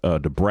place. The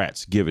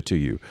Bratz Give It to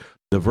You.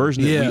 The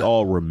version that we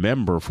all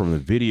remember from the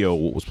video,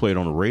 what was played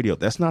on the radio,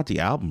 that's not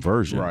the album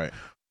version. Right.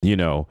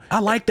 I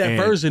like that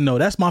version though.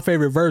 That's my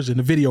favorite version,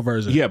 the video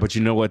version. Yeah, but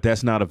you know what?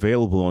 That's not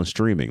available on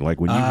streaming. Like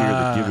when you hear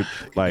the Give It,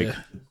 like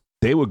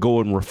they would go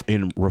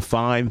and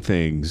refine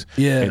things,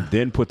 and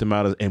then put them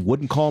out and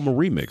wouldn't call them a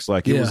remix.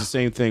 Like it was the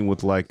same thing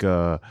with like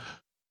Kwame.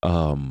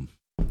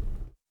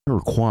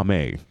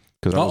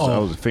 Because I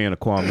was a fan of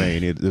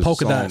Kwame, and there's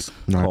Polka a song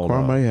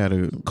Kwame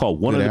had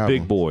called One of the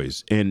Big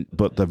Boys,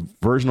 but the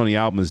version on the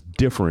album is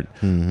different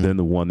than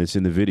the one that's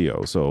in the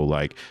video. So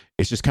like,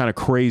 it's just kind of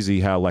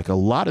crazy how like a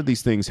lot of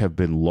these things have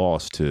been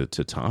lost to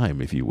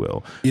time, if you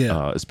will.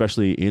 Yeah.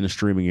 Especially in a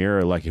streaming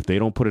era. Like if they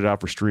don't put it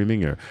out for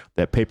streaming or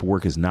that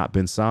paperwork has not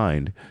been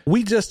signed.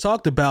 We just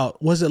talked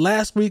about, was it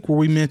last week where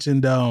we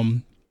mentioned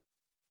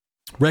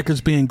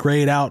records being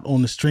grayed out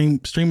on the streaming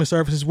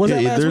services? Was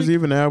that last there's week?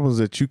 even albums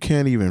that you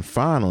can't even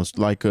find on,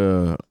 like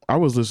I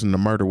was listening to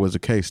Murder Was a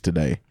Case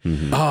today.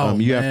 You have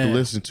to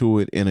listen to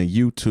it in a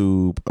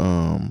YouTube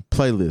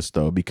playlist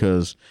though,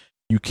 because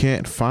you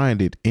can't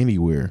find it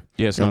anywhere.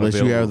 Yes, unless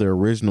you have the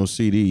original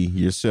CD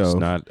yourself. It's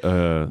not,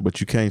 but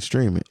you can't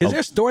stream it. Is there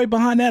a story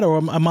behind that, or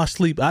am I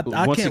asleep? I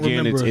can't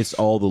remember. It's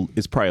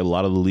probably a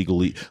lot of the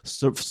legal.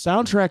 So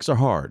soundtracks are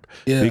hard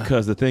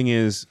because the thing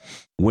is,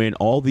 when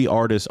all the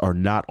artists are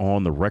not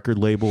on the record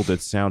label that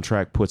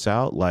Soundtrack puts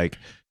out, like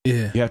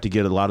you have to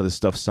get a lot of the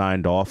stuff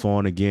signed off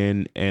on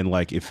again. And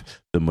like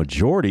if the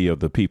majority of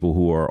the people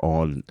who are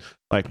on,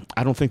 like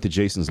I don't think the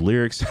Jason's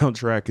Lyrics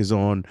soundtrack is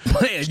on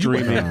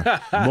streaming.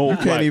 You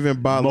can't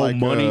even buy like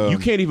money. You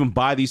can't even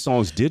buy these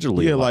songs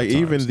digitally. Yeah, like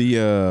even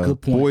the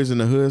Boys in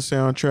the Hood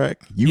soundtrack,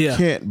 you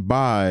can't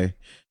buy.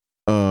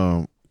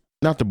 Not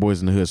the Boys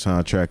in the Hood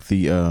soundtrack.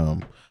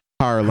 The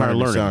Higher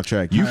Learning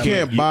soundtrack. You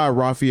can't buy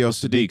Raphael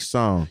Sadiq's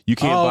song. You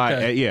can't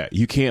buy.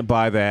 You can't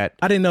buy that.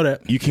 I didn't know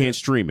that. You can't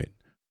stream it.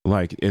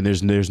 Like, and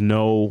there's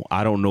no,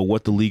 I don't know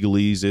what the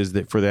legalese is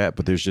for that,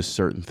 but there's just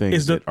certain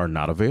things that are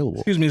not available.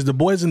 Excuse me, is the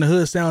Boys in the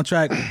Hood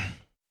soundtrack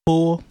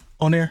full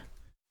on there?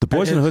 The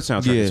Boys in the Hood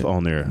soundtrack is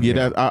on there.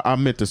 Yeah, that I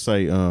meant to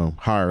say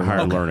Higher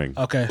Learning.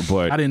 Okay,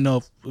 but I didn't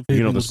know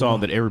if the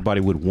song that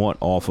everybody would want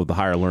off of the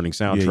Higher Learning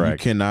soundtrack you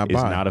cannot is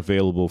buy. Not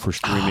available for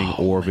streaming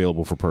or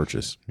available for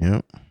purchase.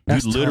 Yep,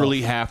 you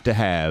literally have to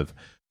have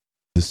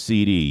the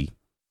CD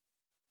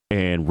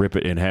and rip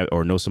it and have,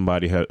 or know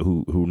somebody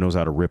who knows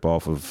how to rip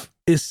off of.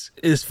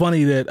 It's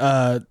funny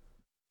that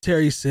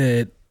Terry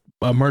said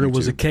Murder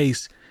Was a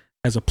Case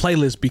as a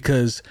playlist,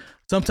 because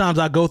sometimes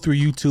I go through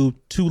YouTube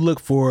to look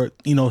for,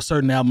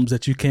 certain albums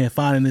that you can't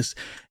find. And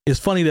it's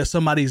funny that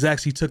somebody's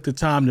actually took the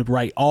time to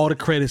write all the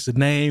credits, the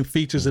name,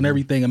 features, and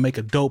everything, and make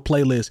a dope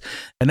playlist.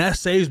 And that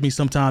saves me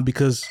sometimes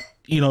because,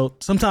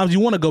 sometimes you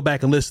want to go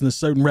back and listen to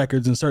certain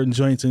records and certain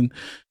joints and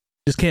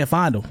just can't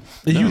find them.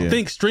 You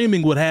think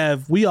streaming would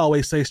have, we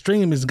always say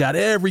streaming has got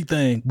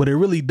everything, but it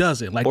really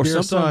doesn't. Like, or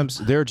sometimes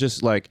they're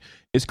just like,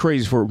 it's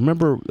crazy.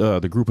 Remember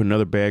the group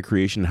Another Bad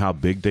Creation, how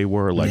big they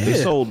were? Like they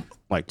sold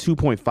like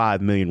 2.5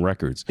 million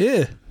records.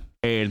 Yeah.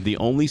 And the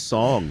only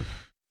song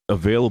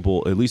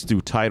available, at least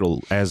through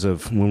Tidal, as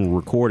of when we're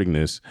recording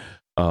this,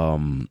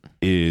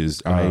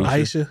 is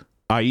Aisha.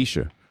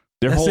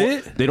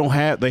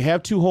 They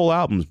have 2 whole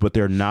albums, but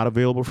they're not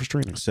available for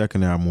streaming.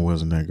 Second album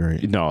wasn't that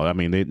great. No, I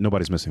mean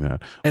nobody's missing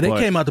that. And they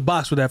came out the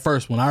box with that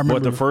first one. I remember.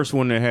 But the first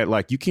one that had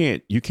like you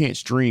can't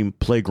stream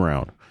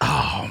Playground.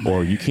 Oh, man.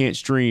 Or you can't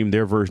stream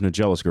their version of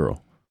Jealous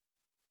Girl.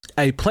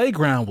 Hey,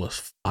 Playground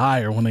was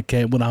fire when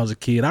I was a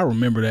kid. I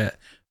remember that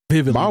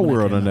vividly. My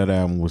World on that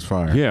album was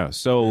fire. Yeah,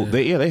 so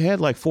they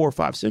had like 4 or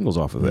 5 singles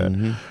off of that.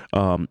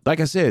 Mm-hmm. Like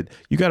I said,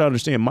 you got to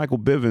understand Michael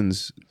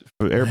Bivins.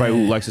 For everybody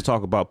who likes to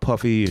talk about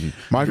Puffy and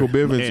Michael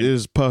Bivins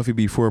is Puffy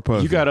before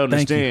Puffy. You got to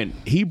understand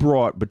he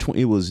brought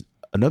it was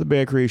Another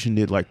Bad Creation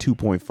did like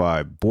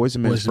 2.5. Boys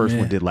and Men's first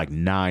one did like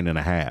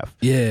 9.5.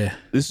 Yeah,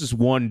 this is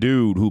one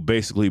dude who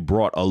basically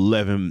brought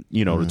 11,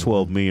 to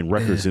 12 million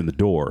records in the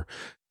door.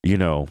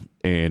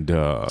 And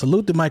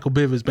salute to Michael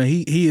Bivins, man.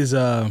 He is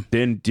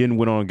then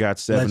went on and got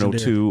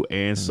 702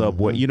 and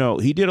Subway.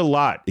 He did a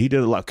lot.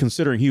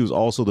 Considering he was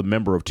also the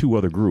member of 2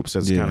 other groups.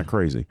 That's kind of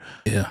crazy.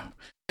 Yeah.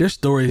 Their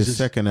story is his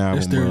second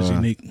album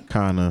unique.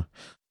 Kind of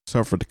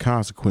suffered the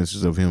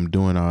consequences of him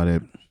doing all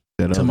that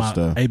other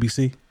stuff.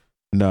 ABC?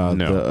 No.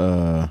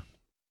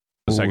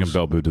 The second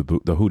Bell Boot, the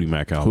Hootie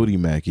Mac album. Hootie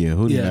Mac,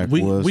 Mac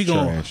was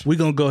trash. We're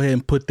gonna go ahead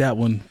and put that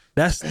one.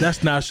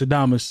 That's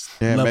Nostradamus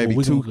level. Maybe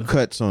 2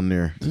 cuts on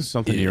there. This is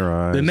something in your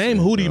eyes. The name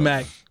Hootie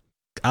Mac,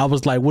 I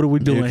was like, what are we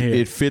doing here?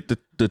 It fit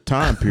the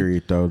time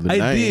period though.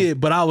 It did,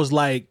 but I was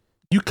like,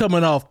 you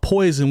coming off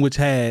Poison, which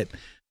had,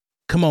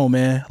 come on,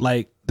 man,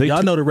 like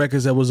y'all know the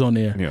records that was on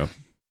there. Yeah.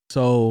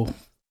 So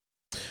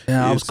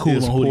I was cool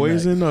on Hootie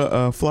Poison Mac.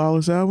 a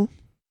flawless album?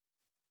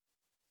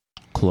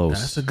 Close.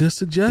 That's a good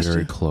suggestion.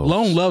 Very close.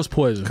 Lone loves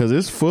Poison because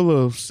it's full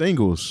of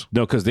singles.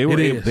 No, because they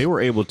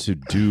were able to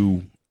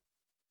do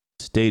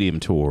stadium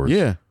tours.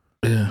 Yeah.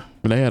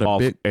 And they had a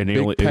big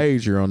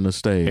pager on the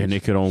stage, and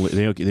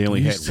they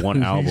only had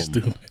one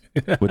album.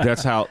 But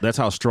that's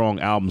how strong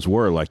albums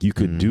were. Like you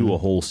could do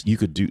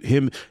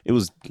it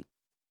was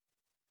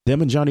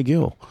them and Johnny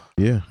Gill.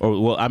 Yeah.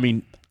 Or well, I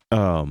mean,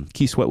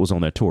 Keith Sweat was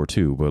on that tour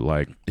too, but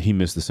like he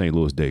missed the St.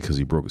 Louis date because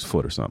he broke his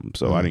foot or something.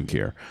 So I didn't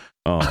care.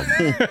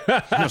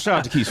 Shout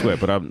out to Keith Sweat,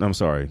 but I'm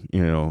sorry.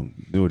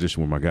 New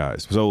Edition were my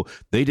guys. So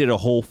they did a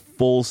whole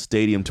full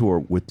stadium tour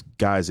with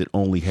guys that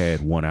only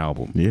had one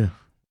album. Yeah.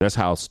 That's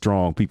how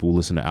strong people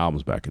listen to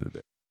albums back in the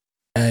day.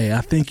 Hey,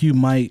 I think you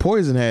might.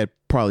 Poison had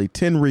probably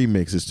 10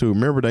 remixes too.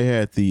 Remember they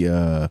had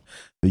the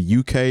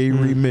UK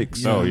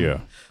remix. Oh yeah.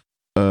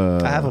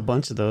 I have a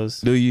bunch of those.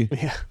 Do you?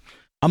 Yeah.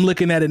 I'm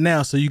looking at it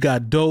now. So you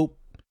got Dope.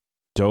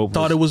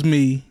 Thought it was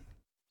me.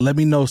 Let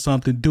Me Know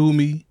Something. Do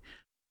Me.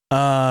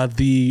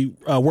 The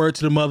Word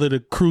to the Mother, the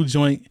Crew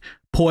joint.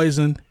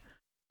 Poison.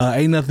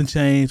 Ain't Nothing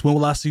Changed. When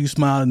Will I See You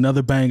Smile?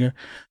 Another banger.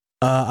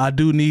 I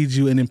Do Need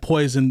You, and then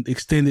Poison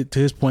extended to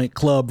his point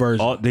club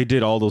version. They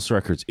did all those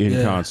records in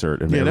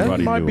concert, and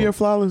everybody that might be a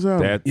flawless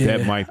album.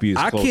 That might be.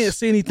 I can't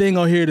see anything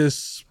on here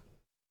that's.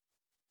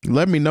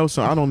 Let Me Know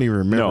Something. I don't even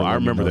remember. No, I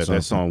remember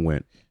that song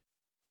went.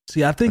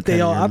 See, I think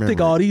I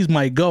think all these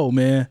might go,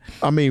 man.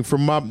 I mean,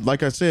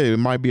 like I said, it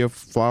might be a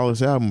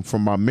flawless album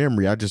from my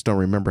memory. I just don't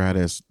remember how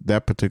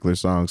that particular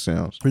song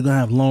sounds. We're gonna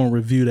have Lauren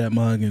review that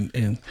mug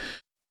and.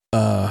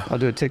 I'll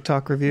do a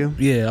TikTok review.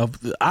 Yeah,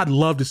 I'd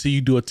love to see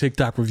you do a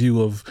TikTok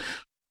review of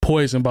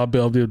Poison by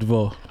Belle Biv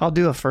DeVoe. I'll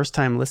do a first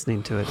time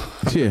listening to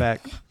it.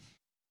 Back.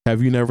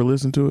 Have you never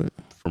listened to it?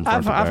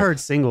 I've heard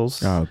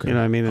singles. Oh, okay. You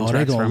know what I mean?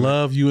 They're going to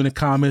love you in the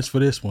comments for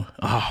this one.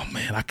 Oh,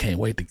 man, I can't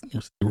wait to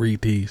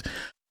read these.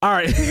 All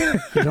right.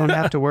 You don't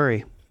have to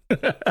worry.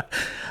 All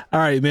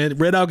right, man.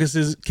 Red August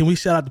says, can we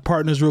shout out the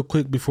partners real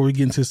quick before we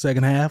get into the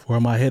second half? Or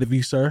am I ahead of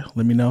you, sir?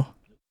 Let me know.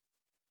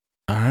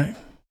 All right.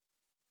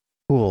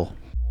 Cool.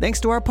 Thanks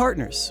to our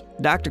partners.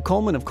 Dr.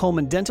 Coleman of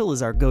Coleman Dental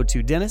is our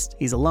go-to dentist.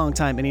 He's a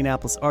longtime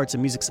Indianapolis arts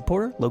and music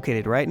supporter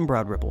located right in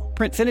Broad Ripple.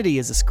 Printfinity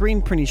is a screen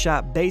printing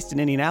shop based in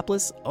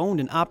Indianapolis, owned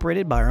and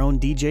operated by our own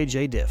DJ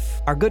J Diff.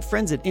 Our good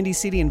friends at Indie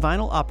CD and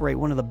Vinyl operate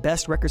one of the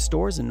best record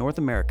stores in North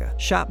America.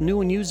 Shop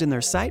new and used in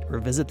their site or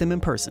visit them in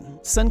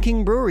person. Sun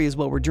King Brewery is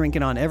what we're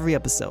drinking on every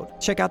episode.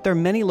 Check out their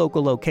many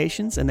local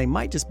locations, and they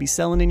might just be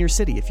selling in your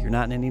city if you're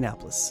not in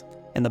Indianapolis.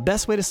 And the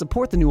best way to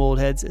support the New Old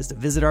Heads is to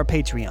visit our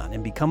Patreon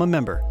and become a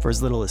member for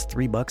as little as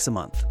 $3 a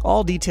month.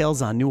 All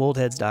details on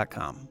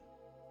newoldheads.com.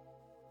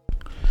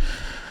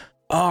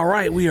 All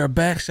right, we are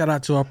back. Shout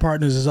out to our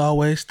partners as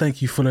always.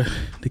 Thank you for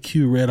the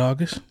cue, Red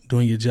August.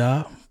 Doing your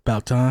job.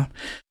 About time.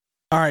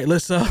 All right,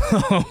 let's go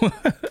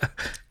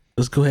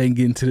ahead and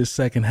get into the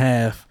second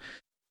half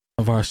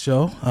of our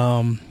show.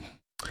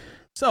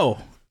 So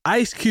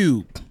Ice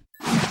Cube,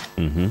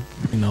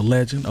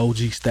 legend, OG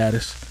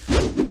status.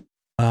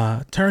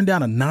 Turned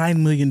down a $9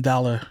 million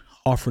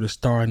offer to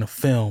star in a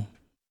film.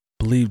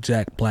 I believe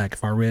Jack Black,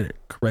 if I read it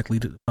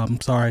correctly.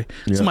 I'm sorry.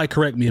 Yep. Somebody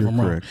correct me if I'm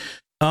correct.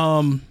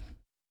 Wrong.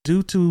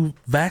 Due to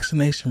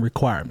vaccination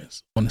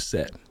requirements on the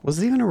set. Was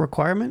it even a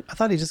requirement? I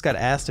thought he just got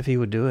asked if he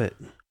would do it.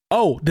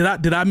 Oh, did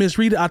I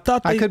misread it? I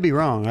thought I could be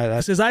wrong.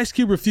 It says Ice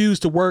Cube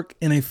refused to work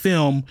in a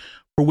film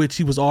for which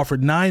he was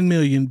offered $9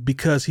 million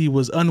because he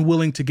was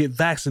unwilling to get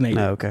vaccinated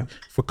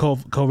for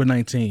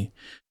COVID-19.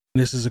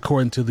 This is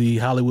according to the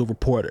Hollywood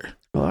Reporter.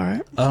 All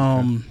right.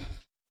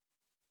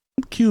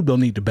 Cube don't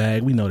need the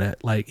bag. We know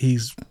that. Like,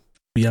 he's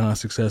beyond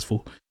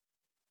successful.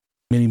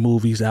 Many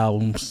movies,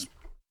 albums,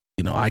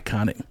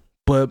 iconic.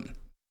 But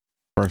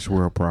first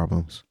world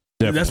problems.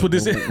 Definitely. That's what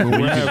this is.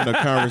 We're having a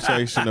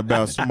conversation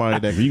about somebody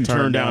that you can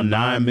turn down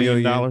 $9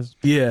 million.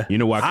 Yeah. You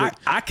know why?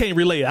 I can't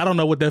relate. I don't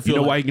know what that feels like.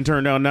 You know why he can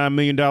turn down $9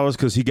 million?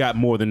 Because he got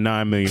more than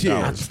 $9 million.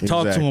 Yeah, exactly.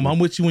 Talk to him. I'm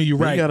with you when you're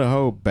right. He got a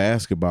whole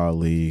basketball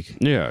league.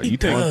 Yeah. You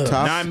think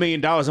 $9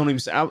 million don't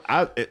even...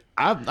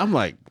 I'm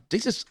like,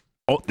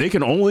 they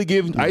can only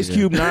give Ice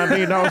Cube $9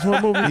 million for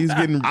a movie? He's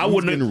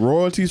getting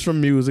royalties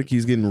from music.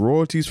 He's getting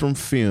royalties from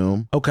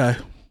film. Okay.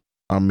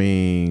 I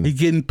mean, he's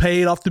getting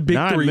paid off the big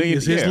three.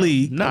 Is his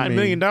league. $9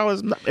 million.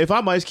 If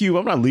I'm Ice Cube,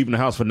 I'm not leaving the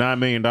house for $9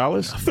 million.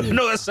 No,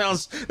 that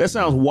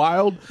sounds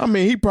wild. I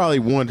mean, he probably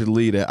wanted to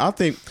leave that. I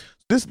think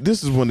this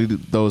is one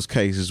of those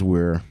cases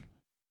where,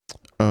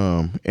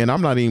 and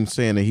I'm not even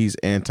saying that he's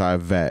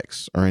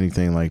anti-vax or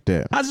anything like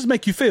that. How does this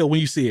make you feel when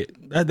you see it?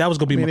 That was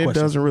gonna be my question. It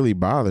doesn't really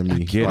bother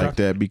me like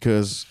that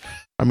because.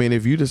 I mean,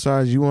 if you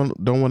decide you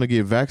don't want to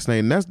get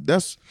vaccinated,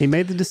 that's he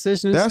made the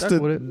decision.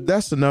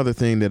 That's another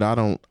thing that I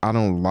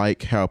don't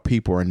like how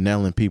people are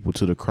nailing people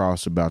to the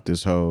cross about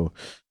this whole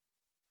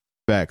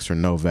vax or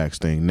no vax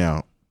thing.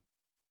 Now,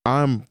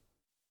 I'm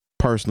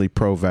personally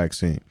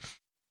pro-vaccine.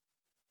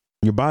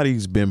 Your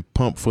body's been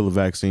pumped full of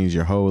vaccines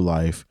your whole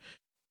life,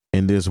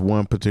 and this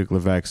one particular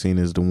vaccine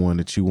is the one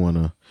that you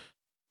want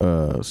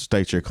to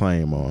state your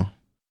claim on.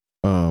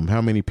 How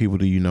many people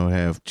do you know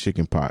have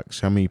chicken pox?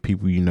 How many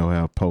people you know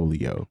have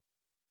polio?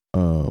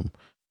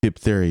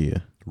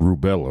 Diphtheria,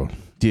 rubella.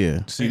 Yeah.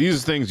 See,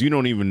 these are things you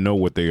don't even know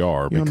what they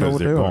are because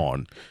they're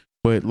gone.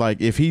 But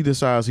like, if he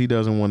decides he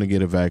doesn't want to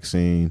get a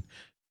vaccine,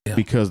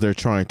 because they're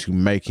trying to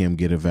make him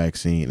get a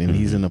vaccine, and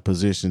he's in a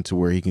position to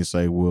where he can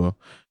say, well,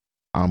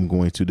 I'm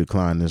going to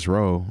decline this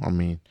role. I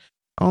mean,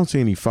 I don't see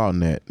any fault in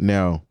that.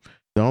 Now,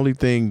 the only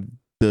thing,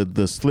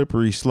 the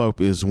slippery slope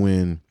is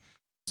when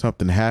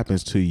something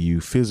happens to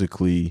you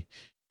physically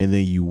and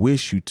then you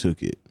wish you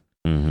took it.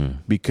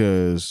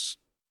 Because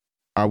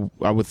I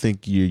would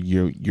think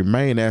your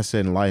main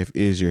asset in life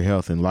is your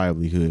health and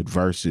livelihood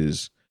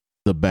versus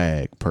the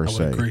bag per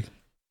se. I would agree.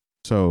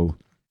 So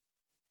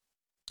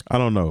I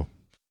don't know.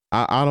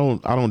 I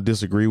don't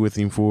disagree with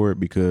him for it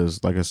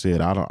because, like I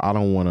said, I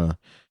don't want to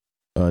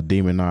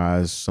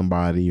demonize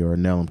somebody or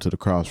nail him to the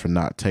cross for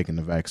not taking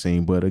the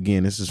vaccine. But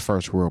again, this is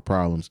first world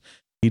problems.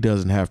 He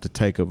doesn't have to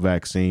take a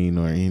vaccine,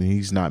 and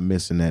he's not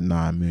missing that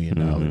 $9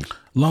 million.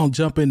 Long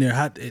jump in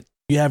there. Do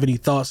you have any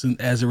thoughts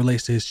as it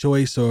relates to his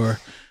choice, or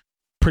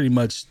pretty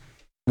much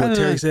what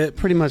Terry said?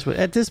 Pretty much.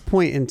 At this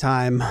point in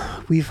time,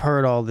 we've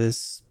heard all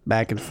this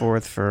back and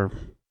forth for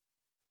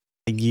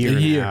a year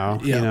now.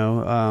 Yeah. You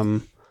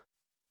know,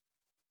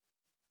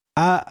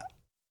 I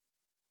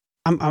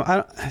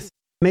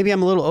maybe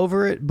I'm a little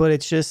over it, but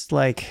it's just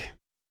like,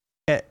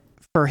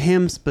 for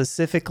him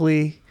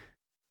specifically,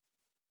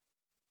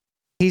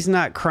 he's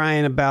not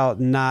crying about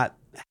not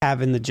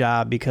having the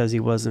job because he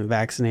wasn't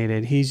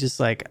vaccinated. He's just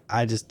like,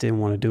 I just didn't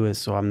want to do it,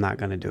 so I'm not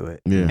going to do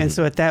it. Yeah. And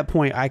so at that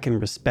point, I can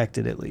respect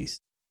it at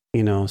least,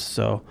 you know.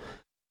 So,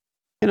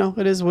 you know,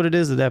 it is what it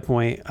is at that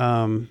point.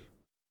 You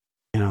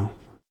know,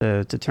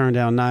 to turn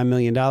down $9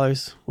 million,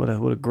 what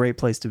a great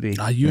place to be.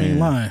 You ain't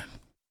lying.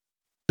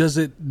 Does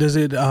it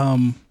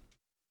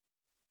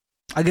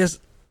I guess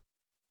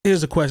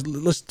here's a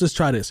question. Let's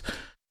try this.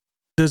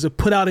 Does it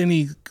put out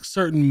any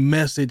certain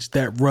message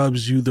that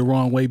rubs you the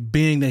wrong way,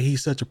 being that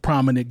he's such a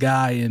prominent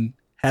guy and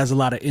has a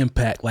lot of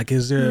impact? Like,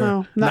 is there?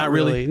 No, not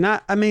really.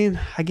 Not. I mean,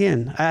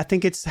 again, I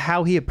think it's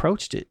how he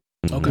approached it.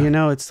 Okay. You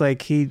know, it's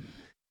like he's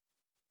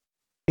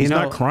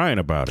not crying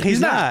about it.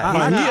 He's not.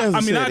 I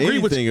agree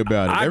with you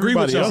about it. I agree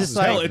with you.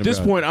 At this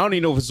point, I don't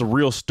even know if it's a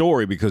real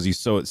story because he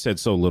said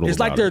so little. It's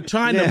like they're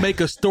trying to make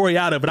a story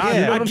out of it. You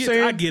know what I'm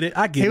saying? I get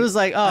it. He was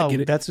like, "Oh,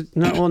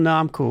 no,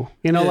 I'm cool."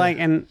 You know, like,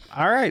 and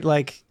all right,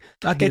 like.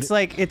 It's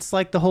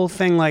like the whole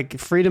thing, like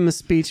freedom of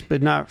speech,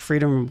 but not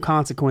freedom of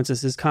consequences.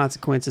 His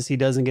consequences, he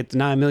doesn't get the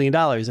 $9 million,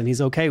 and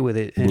he's okay with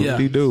it.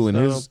 Whoop-de-doo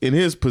in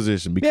his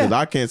position, because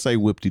I can't say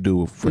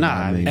whoop-de-doo for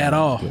 $9 million at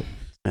all.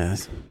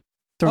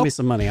 Throw me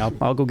some money.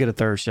 I'll go get a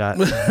third shot.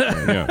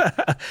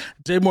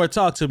 Jay Moore,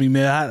 talk to me,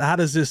 man. How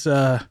does this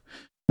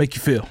make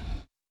you feel?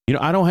 You know,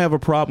 I don't have a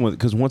problem with it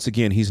because once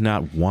again, he's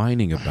not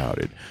whining about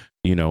it.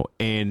 You know,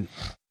 and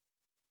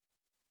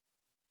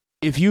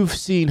if you've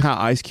seen how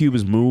Ice Cube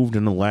has moved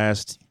in the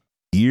last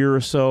year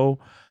or so,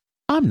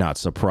 I'm not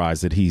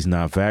surprised that he's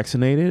not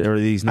vaccinated or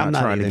he's not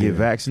trying to get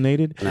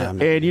vaccinated.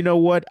 And you know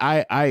what?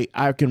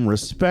 I can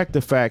respect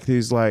the fact that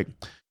he's like,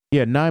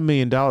 yeah, $9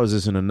 million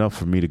isn't enough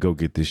for me to go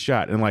get this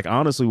shot. And like,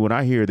 honestly, when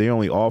I hear they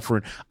only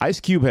offering, Ice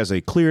Cube has a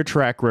clear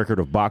track record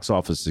of box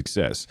office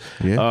success.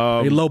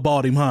 Yeah. They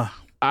lowballed him, huh?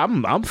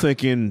 I'm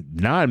thinking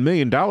 $9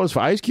 million for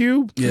Ice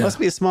Cube. Yeah. Must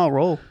be a small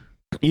role.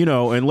 You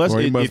know, unless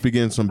he must be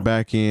getting some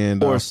back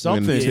end or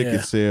something,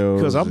 ticket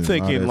sales. Because I'm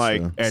thinking,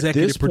 like, at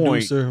executive this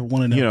point,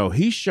 you know,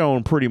 he's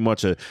shown pretty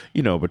much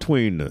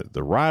between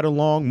the ride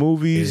along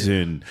movies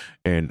and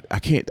I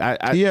can't.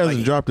 He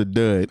hasn't dropped a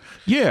dud.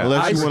 Yeah,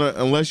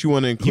 unless you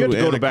want to include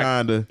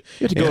Anaconda.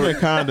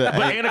 Anaconda,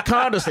 but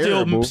Anaconda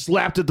still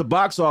slapped at the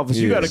box office.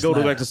 You got to go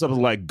back to something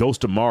like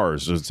Ghost of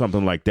Mars or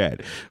something like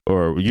that,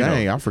 or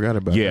I forgot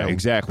about. Yeah,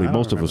 exactly.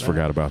 Most of us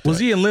forgot about that. Was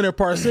he in Leonard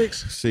Part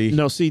 6?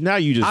 Now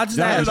you just.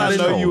 I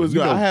know you was.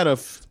 I had a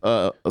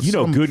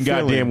good and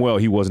goddamn well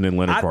he wasn't in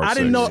Leonard Part 6. I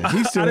didn't know.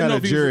 He still had a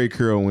Jerry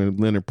curl when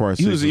Leonard Part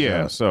 6 was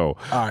out. So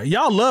all right,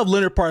 y'all love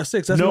Leonard Part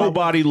 6.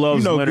 Nobody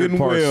loves Leonard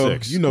Part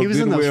 6. You know, he was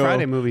in those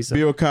Friday movies.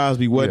 Bill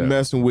Cosby wasn't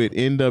messing with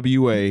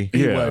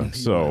NWA.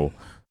 So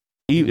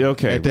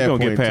okay, we're gonna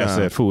get past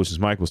that foolishness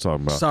Mike was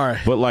talking about. Sorry,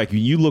 but like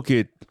you look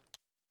at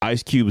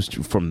Ice Cube's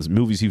from the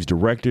movies he's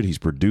directed, he's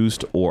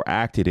produced, or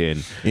acted in.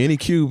 Any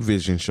Cube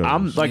Vision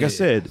shows. I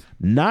said,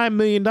 $9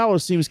 million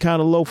seems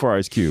kind of low for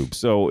Ice Cube.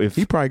 So if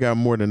he probably got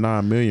more than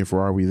 $9 million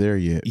for Are We There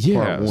Yet?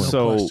 Yeah.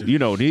 So you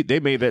know they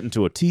made that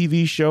into a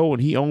TV show,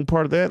 and he owned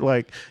part of that.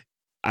 Like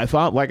I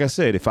thought, like I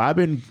said, if I've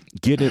been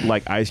getting it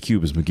like Ice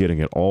Cube has been getting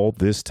it all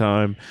this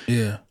time,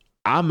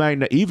 I might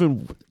not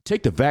even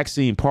take the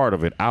vaccine part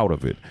of it out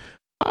of it.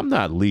 I'm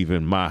not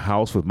leaving my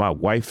house with my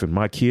wife and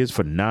my kids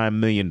for $9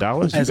 million.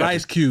 As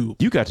Ice Cube.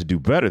 You got to do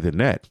better than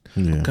that.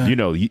 Yeah. Okay. You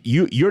know,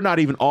 you're not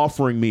even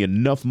offering me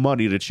enough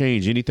money to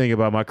change anything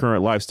about my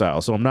current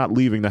lifestyle. So I'm not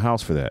leaving the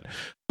house for that.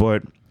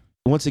 But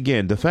once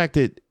again, the fact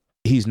that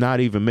he's not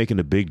even making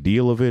a big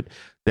deal of it,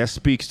 that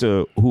speaks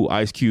to who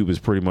Ice Cube has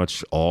pretty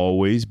much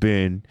always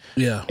been.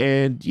 Yeah.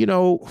 And, you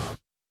know,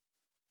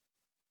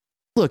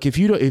 look, if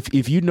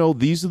you know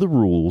these are the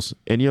rules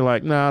and you're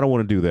like, nah, I don't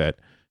want to do that.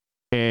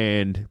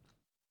 And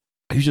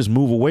you just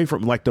move away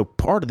from, like, the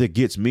part that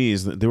gets me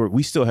is that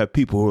we still have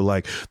people who are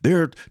like,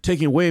 they're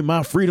taking away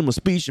my freedom of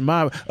speech and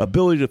my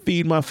ability to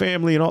feed my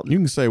family and all. You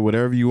can say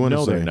whatever you want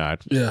to say. No, they're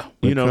not. Yeah.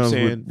 You know what I'm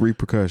saying?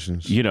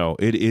 Repercussions. You know,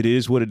 it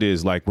is what it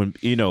is. Like, when,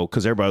 you know,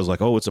 because everybody's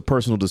like, oh, it's a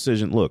personal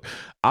decision. Look,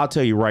 I'll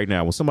tell you right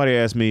now, when somebody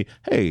asked me,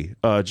 hey,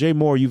 Jay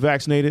Moore, you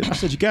vaccinated? I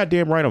said, you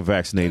goddamn right I'm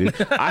vaccinated.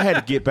 I had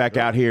to get back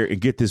out here and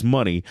get this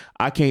money.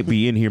 I can't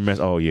be in here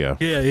oh, yeah.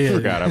 Yeah.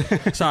 Forgot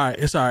it. It's all right.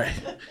 It's all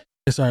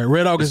right.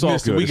 Red August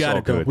missed it. We got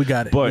it, though. We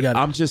got it. But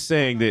I'm just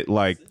saying that,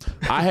 like,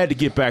 I had to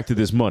get back to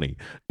this money.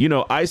 You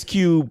know, Ice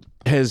Cube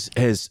is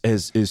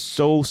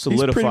so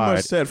solidified. He's pretty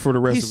much set for the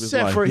rest of his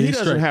life. He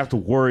doesn't have to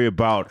worry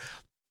about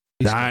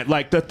dying.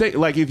 Like, the thing,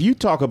 like, if you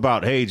talk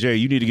about, hey, Jay,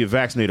 you need to get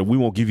vaccinated, we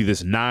won't give you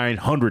this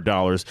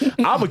 $900.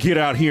 I'm gonna get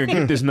out here and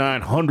get this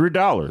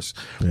 $900.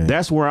 Yeah.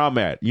 That's where I'm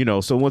at. You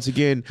know, so once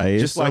again,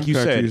 just like you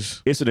said,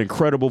 it's an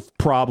incredible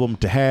problem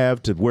to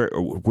have, to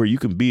where you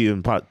can be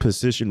in a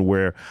position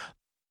where,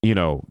 you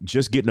know,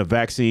 just getting a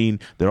vaccine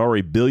that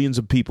already billions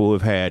of people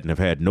have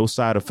had no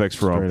side effects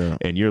from,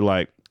 and you're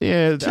like,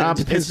 yeah,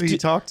 depends who you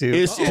talk to.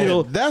 It's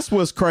still, that's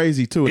what's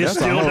crazy too. It's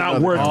still not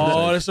worth.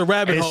 Oh, it's a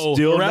rabbit hole. It's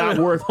still not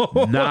worth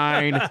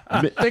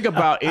 $9. Think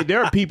about it.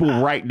 There are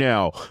people right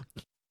now,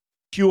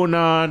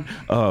 QAnon,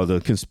 the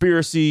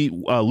conspiracy,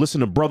 listen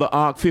to Brother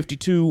Ankh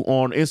 52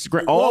 on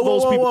Instagram. All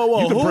those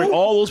people, you can bring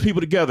all those people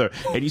together,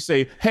 and you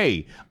say,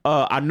 hey,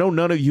 I know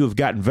none of you have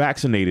gotten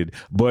vaccinated,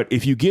 but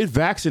if you get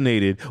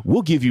vaccinated,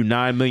 we'll give you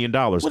 $9 million.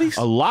 A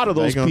lot of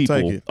those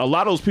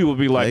people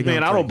be like,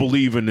 man, I don't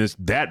believe in this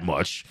that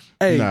much.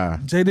 Hey,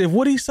 J-Div,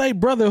 what do he say,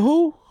 brother?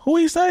 Who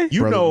he say?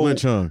 Look,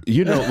 if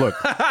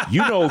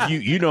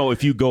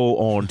you go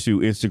on to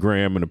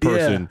Instagram and a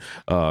person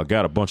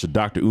got a bunch of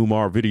Dr.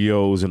 Umar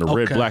videos and a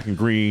red, black, and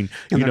green,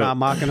 and they're not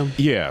mocking them.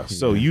 Yeah,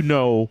 so you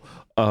know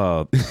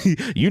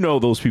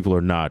those people are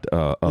not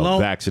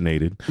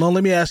vaccinated. Well,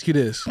 let me ask you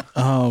this.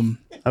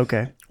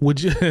 Okay,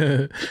 would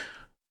you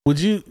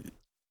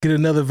get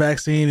another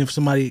vaccine if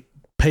somebody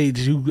paid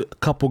you a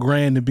couple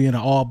grand to be in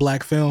an all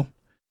black film?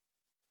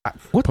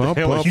 What the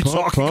hell are you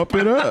talking? Pump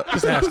it up.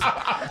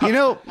 You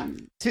know,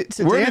 to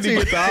answer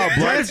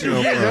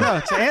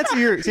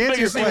your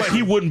question, like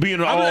he wouldn't be in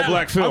an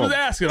all-black film. I'm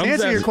asking. To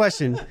answer your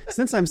question,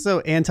 since I'm so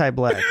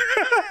anti-black,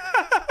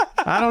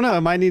 I don't know. I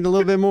might need a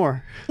little bit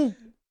more.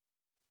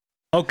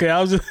 Okay,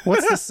 I was just.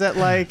 What's the set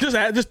like?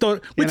 Just throw.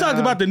 We talked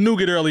about the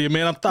nougat earlier,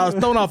 man. I was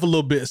thrown off a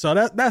little bit,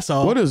 so that's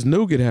all. What does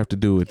nougat have to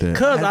do with that?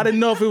 Because I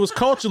didn't know if it was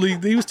culturally.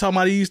 He was talking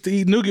about he used to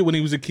eat nougat when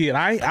he was a kid.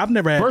 I've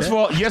never had. First of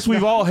all, yes,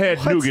 we've all had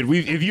nougat.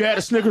 If you had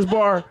a Snickers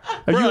bar,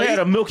 have you had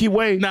a Milky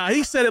Way? Nah,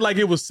 he said it like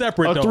it was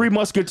separate. Three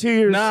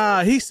Musketeers.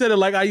 Nah, he said it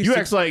like I used. You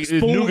act like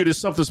nougat is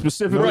something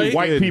specifically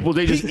white people.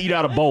 They just eat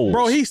out of bowls.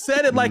 Bro, he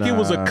said it like it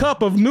was a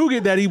cup of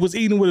nougat that he was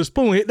eating with a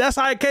spoon. That's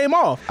how it came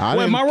off.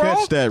 Am I wrong?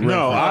 Catch that.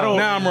 No, I don't.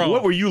 Now I'm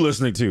wrong. What were you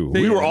listening to?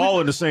 We were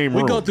all in the same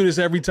room. We go through this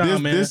every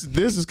time, man.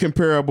 This is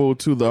comparable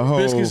to the whole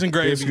biscuits and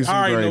gravy.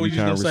 I already know what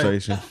you're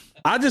conversation.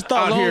 I just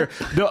thought out here.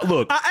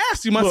 Look, I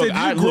asked him. I said,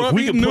 "Did you grow up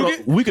eating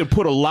nougat?" We can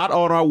put a lot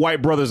on our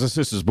white brothers and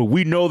sisters, but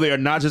we know they are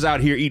not just out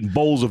here eating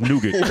bowls of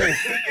nougat.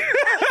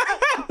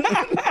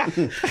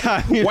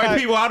 White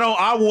people,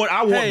 I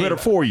want better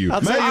for you.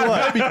 I'll tell you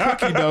what. Maybe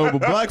cookie dough,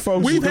 but black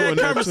folks. We've had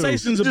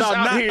conversations about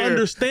not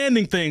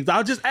understanding things.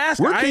 I'll just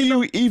ask. Where can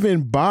you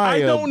even buy?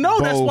 I don't know.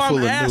 That's why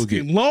I'm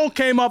asking. Long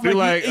came off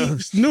like he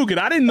eats nougat.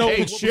 I didn't know.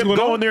 Hey, Chip,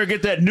 go in there and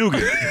get that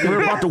nougat.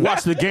 We're about to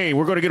watch the game.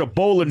 We're going to get a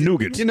bowl of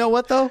nougat. You know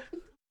what though?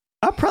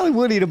 I probably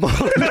would eat a bowl.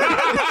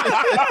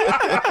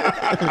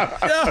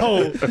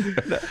 Yo,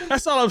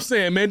 that's all I'm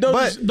saying, man. Don't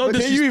disrespect.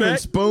 Can you even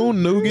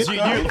spoon nougat?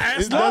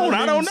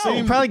 I don't know.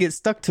 You probably get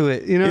stuck to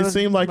it. You know, it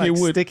seemed like it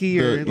would sticky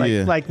or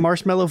like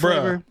marshmallow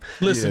flavor.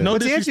 Listen, no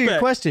but disrespect. to answer your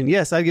question,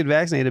 yes, I'd get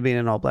vaccinated being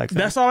an all black.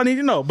 That's all I need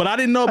to know. But I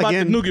didn't know about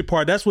the nougat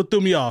part. That's what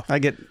threw me off. I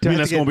mean,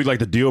 that's gonna be like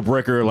the deal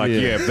breaker. Like,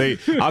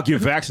 I'll get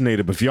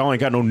vaccinated, but if y'all ain't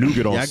got no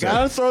nougat on, I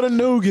gotta throw the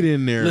nougat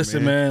in there.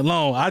 Listen, man,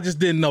 Long. I just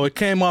didn't know. It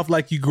came off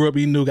like you grew up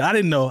eating nougat. I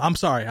didn't know. I'm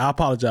sorry. I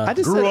apologize. I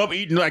grew up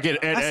eating like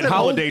at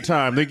holiday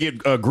time. They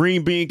get a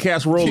green bean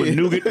casserole and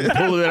nougat and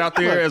pull it out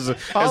there as a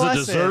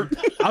dessert.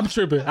 I'm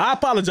tripping. I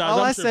apologize.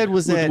 All I said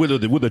was that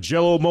with a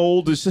Jello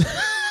mold.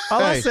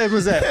 All I said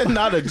was that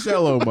not a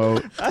Jello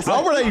mold.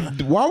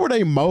 Why were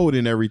they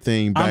molding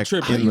everything back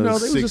in the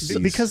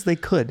 60s? Because they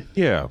could.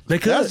 Yeah, they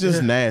could. That's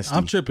just nasty.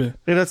 I'm tripping.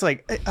 And it's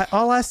like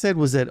all I said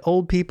was that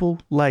old people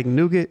like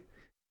nougat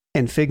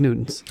and Fig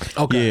Newtons.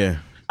 Okay. Yeah.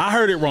 I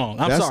heard it wrong.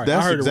 I'm sorry.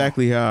 That's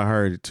exactly how I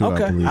heard it too.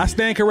 Okay, I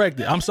stand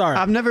corrected. I'm sorry.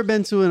 I've never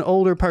been to an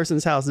older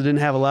person's house that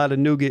didn't have a lot of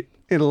nougat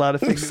and a lot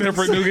of Fig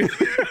separate nougat.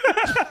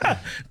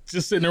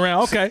 Just sitting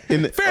around. Okay,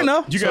 fair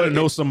enough. You got to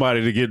know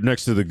somebody to get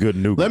next to the good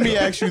nougat. Let me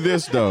ask you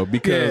this though,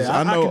 because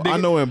I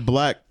know in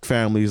black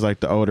families, like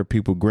the older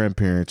people,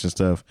 grandparents and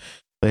stuff,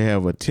 they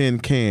have a tin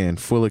can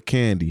full of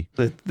candy.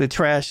 The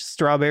trash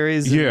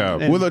strawberries. Yeah,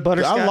 and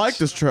butterscotch. I like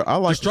this. I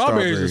like the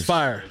strawberries. Is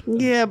fire.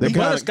 Yeah, but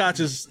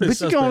butterscotch is.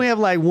 But you can only have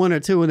like one or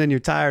two, and then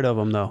you're tired of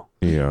them, though.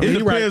 Yeah, it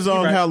depends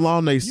on how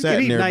long they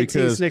sat in there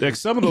because like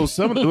some of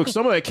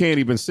that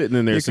candy been sitting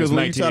in there since 1983. Because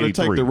when you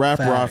try to take the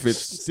wrapper off, it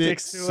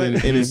sticks and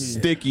it's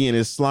sticky and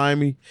it's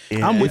slimy.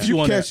 Yeah. I'm with you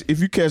on that.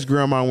 If you catch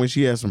Grandma when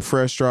she has some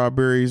fresh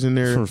strawberries in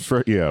there,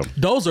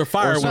 those are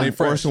fire when they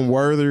fresh. Or some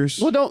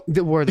Werthers. Well,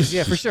 the Werthers,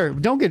 yeah, for sure.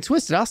 Don't get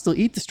twisted. I'll still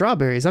eat the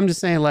strawberries. I'm just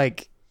saying,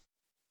 like.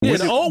 Yeah,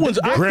 the old ones.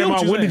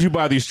 Grandma, when did you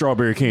buy these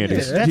strawberry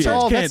candies? Yeah,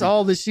 that's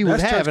all that she would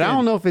have. And I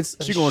don't know if it's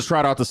she gonna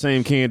trot out the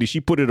same candy.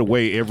 She put it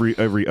away every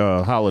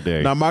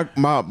holiday. Now my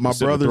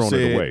brother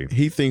said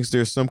he thinks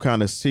there's some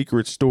kind of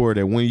secret store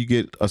that when you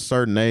get a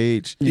certain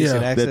age,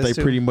 that they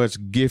pretty much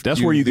gift. That's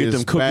where you get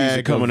them cookies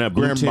that come in that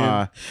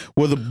grandma.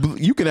 Well,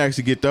 you can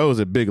actually get those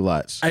at Big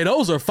Lots. Hey,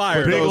 those are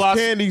fire. Big Lots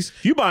candies.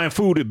 You buying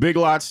food at Big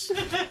Lots?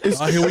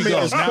 Here we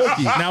go.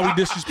 Now we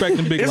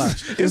disrespecting Big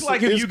Lots. It's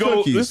like if you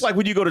go. It's like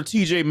when you go to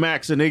TJ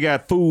Maxx and they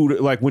got food.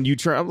 Like when you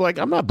try, I'm like,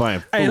 I'm not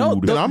buying food. Hey,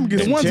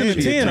 the ones in the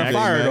tin are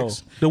fire though.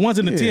 The ones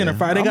in the tin are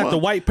fire. They got the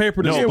white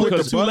paper to split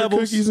the 2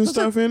 levels. Cookies and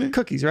stuff in it.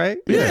 Cookies, right?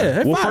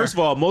 Yeah. Well, first of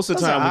all, most of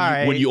the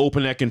time when you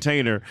open that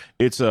container,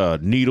 it's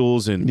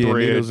needles and thread.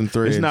 Needles and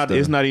thread.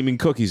 It's not even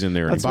cookies in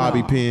there. That's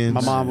bobby pins.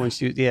 My mom when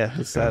she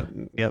it's that.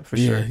 Yep, for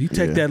sure. You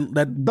take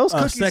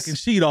those second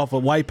sheet off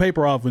of white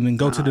paper off and then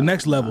go to the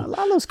next level. A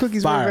lot of those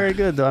cookies were very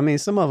good though. I mean,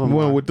 some of them.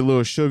 One with the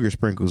little sugar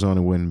sprinkles on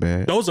it wasn't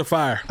bad. Those are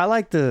fire. I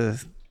like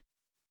the.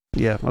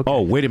 Yeah. Okay.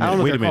 Oh, wait a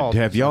minute.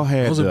 Have y'all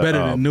had those are better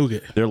than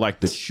nougat? They're like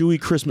the chewy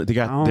Christmas.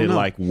 They're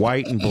like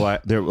white and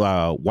black. They're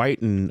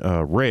white and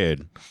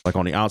red, like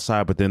on the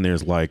outside. But then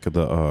there's like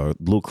the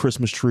little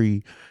Christmas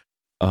tree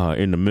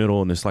in the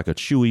middle, and it's like a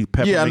chewy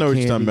peppermint. Yeah, I know what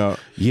candy. you're talking about.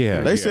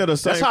 Yeah, they said the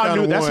same That's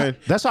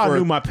how I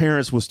knew my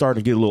parents were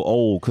starting to get a little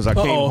old because I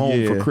came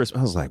home for Christmas.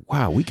 I was like,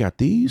 wow, we got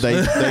these. They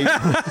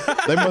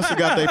must have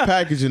got their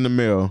package in the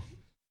mail.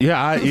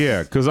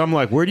 Yeah, because I'm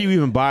like, where do you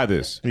even buy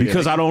this?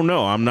 Because I don't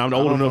know. I'm not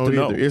old enough to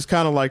know. It's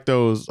kind of like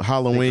those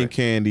Halloween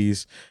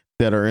candies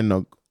that are in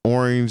the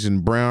orange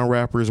and brown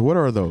wrappers. What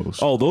are those?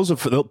 Oh, those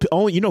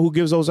are you know who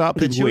gives those out?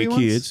 People who ain't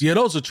kids. Yeah,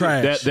 those are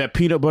trash. That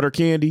peanut butter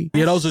candy.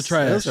 Yeah, those are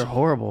trash. Those are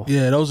horrible.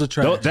 Yeah, those are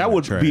trash. That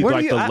would be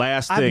like the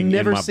last thing. I've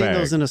never in my seen bag.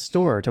 those in a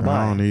store to buy.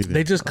 I don't either.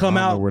 They just come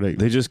out.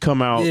 They just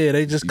come out. Yeah,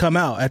 they just come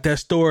out at that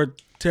store.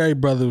 Terry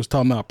brother was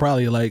talking about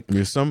probably like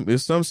it's some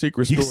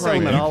secret store. You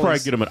probably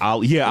get them at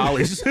Ollie's. Yeah,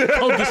 Ollie's.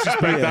 Don't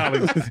disrespect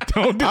Ollie's.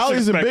 Don't disrespect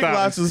Ollie's and Big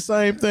Lots is the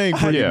same thing,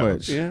 pretty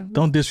much. Yeah.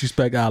 Don't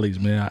disrespect Ollie's,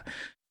 man.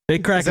 They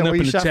cracking up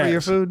in the chat. For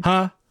your food?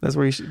 Huh? That's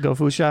where you should go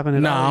food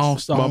shopping. No,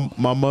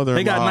 my mother.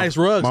 They got nice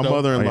rugs. My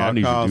mother-in-law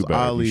calls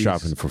Ollie's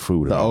shopping for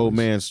food. The old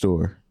man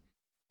store.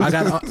 I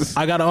got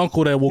an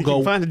uncle that will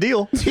go find a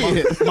deal.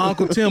 My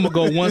Uncle Tim will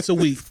go once a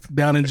week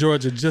down in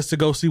Georgia just to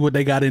go see what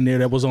they got in there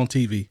that was on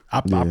TV. I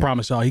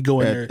promise y'all, he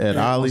go in there at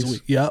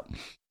Ollie's. Yep.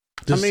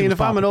 I mean, if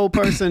I'm an old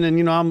person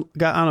and I'm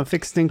on a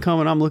fixed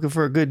income and I'm looking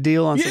for a good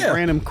deal on some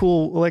random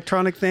cool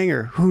electronic thing,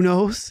 or who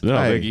knows?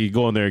 No, you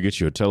go in there and get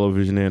you a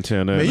television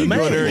antenna. Man, you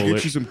go in there and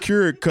get you some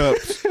Keurig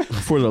cups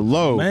for the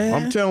low. Man.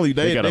 I'm telling you,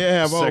 they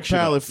have a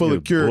pallet full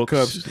of Keurig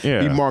cups.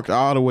 Yeah. He marked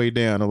all the way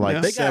down to like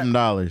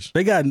 $7.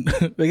 They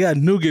got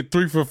nougat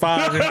 3 for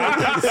 $5.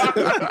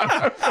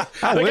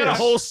 They got a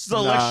whole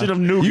selection of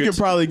nougat. You can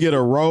probably get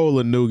a roll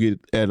of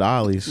nougat at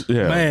Ollie's.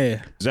 Yeah,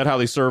 man, is that how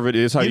they serve it?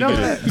 Is how you get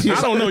it?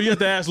 I don't know. You have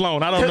to ask Long.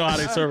 I don't know how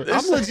they serve it.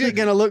 I'm legit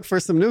gonna look for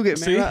some nougat,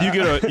 man.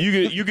 See,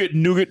 you get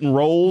nougat and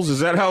rolls.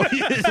 Is that how?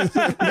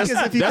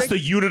 That's the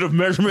unit of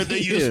measurement they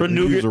use for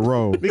nougat. Use a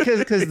roll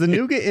because the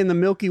nougat in the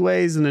Milky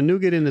Ways and the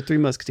nougat in the Three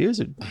Musketeers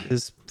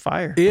is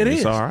fire.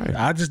 It's all right.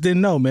 I just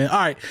didn't know, man. All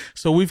right,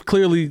 so we've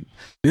clearly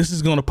this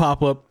is gonna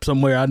pop up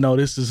somewhere. I know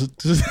this is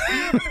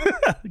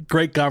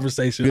great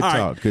conversation.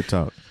 Good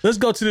talk. Let's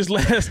go to this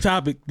last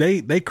topic.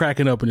 They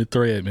cracking up in the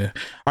thread, man.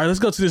 All right, let's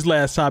go to this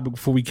last topic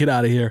before we get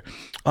out of here.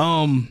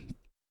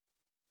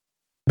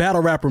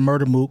 Battle rapper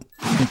Murda Mook.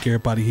 I think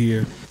everybody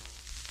here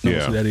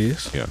knows who that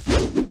is. Yeah.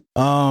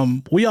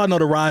 We all know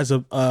the rise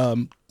of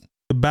the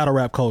battle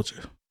rap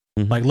culture.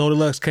 Mm-hmm. Like Loaded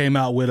Lux came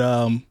out with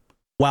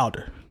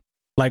Wilder.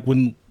 Like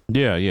when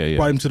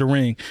brought him to the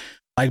ring.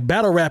 Like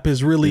battle rap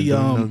is really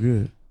no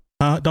good.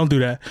 Don't do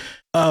that.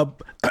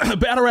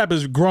 Battle rap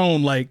has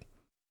grown like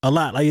a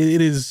lot. Like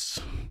it is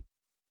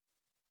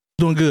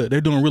doing good. They're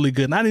doing really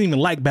good. And I didn't even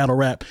like battle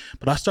rap,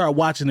 but I started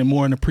watching it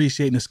more and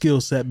appreciating the skill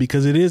set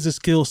because it is a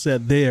skill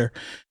set there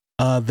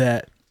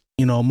that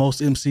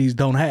most MCs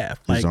don't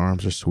have. Like, his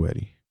arms are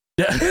sweaty.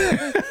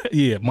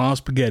 Yeah, mom's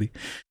spaghetti.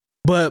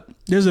 But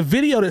there's a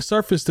video that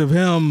surfaced of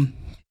him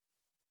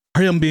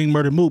being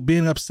Murda Mook,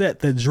 being upset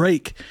that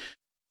Drake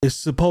is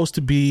supposed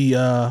to be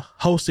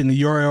hosting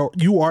the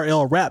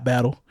URL rap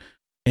battle,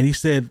 and he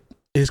said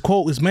his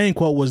main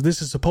quote was,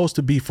 "This is supposed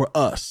to be for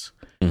us."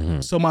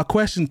 Mm-hmm. So my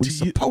question to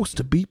you, supposed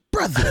to be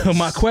brothers.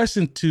 My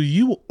question to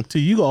you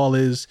all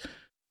is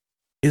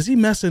he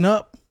messing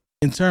up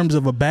in terms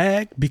of a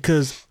bag?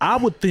 Because I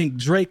would think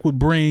Drake would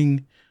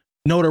bring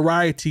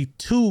notoriety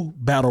to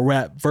battle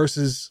rap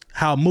versus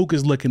how Mook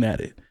is looking at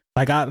it.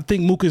 Like I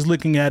think Mook is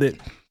looking at it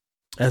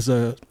as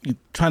a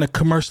trying to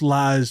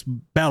commercialize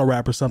battle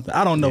rap or something.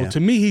 I don't know. To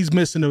me, he's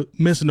missing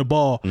the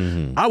ball.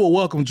 Mm-hmm. I would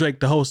welcome Drake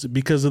to host it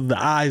because of the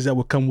eyes that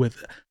would come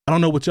with it. I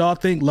don't know what y'all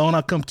think. Lone,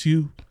 I'll come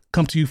to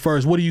you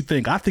first. What do you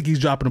think? I think he's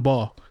dropping the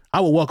ball. I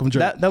would welcome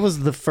Drake. That was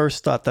the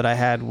first thought that I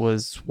had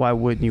was, why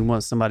wouldn't you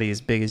want somebody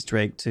as big as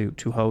Drake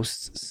to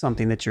host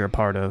something that you're a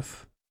part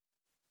of?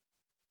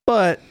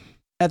 But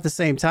at the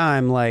same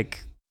time,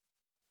 like,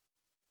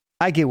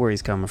 I get where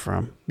he's coming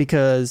from,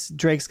 because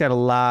Drake's got a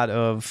lot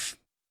of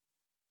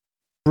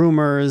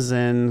rumors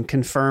and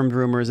confirmed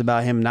rumors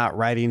about him not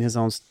writing his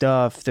own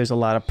stuff. There's a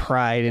lot of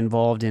pride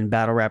involved in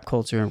battle rap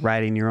culture and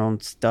writing your own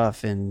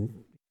stuff,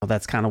 and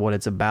that's kind of what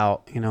it's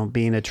about,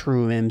 being a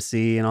true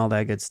MC and all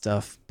that good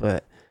stuff.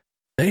 But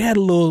they had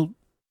a little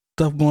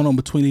stuff going on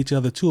between each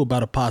other too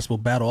about a possible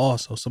battle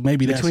also. So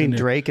maybe that's between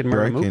Drake and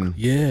Murda Mook.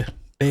 Yeah,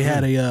 they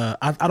had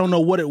I don't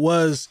know what it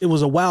was. It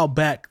was a while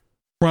back.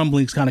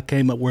 Rumblings kind of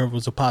came up where it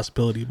was a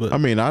possibility, but I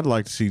mean, I'd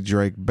like to see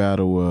Drake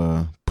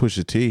battle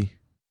Pusha T.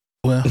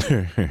 Well,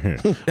 that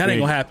ain't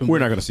gonna happen. We're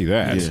not gonna see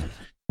that. Yeah.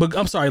 But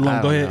I'm sorry,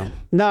 Lone, go ahead.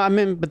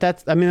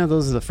 No,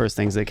 those are the first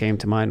things that came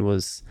to mind.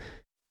 Was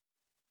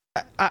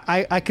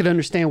I could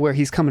understand where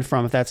he's coming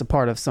from if that's a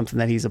part of something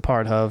that he's a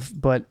part of,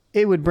 but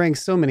it would bring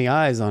so many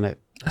eyes on it.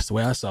 That's the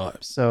way I saw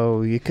it.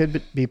 So you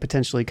could be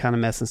potentially kind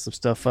of messing some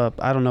stuff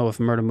up. I don't know if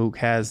Murda Mook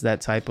has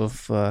that type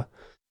of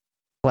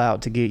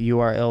clout to get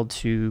URL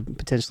to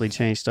potentially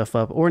change stuff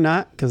up or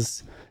not,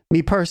 because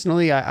me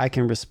personally, I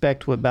can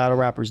respect what battle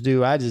rappers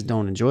do. I just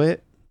don't enjoy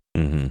it.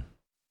 Mm-hmm.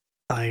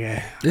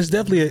 Like, it's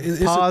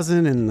definitely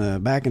pausing and the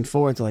back and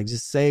forth, like,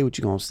 just say what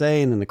you're gonna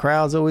say, and then the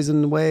crowd's always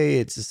in the way.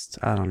 It's just,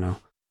 I don't know.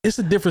 It's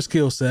a different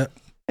skill set.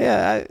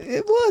 Yeah,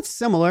 it's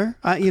similar,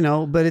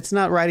 but it's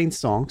not writing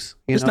songs.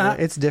 It's not.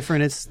 It's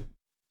different. It's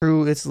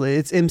true. It's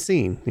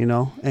emceeing,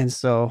 and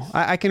so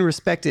I can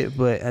respect it,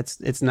 but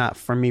it's not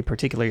for me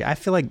particularly. I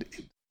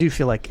do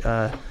feel like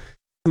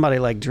somebody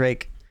like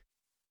Drake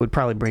would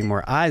probably bring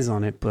more eyes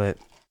on it, but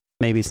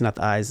maybe it's not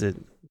the eyes that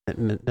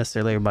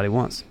necessarily everybody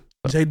wants.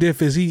 J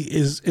Diff,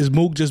 is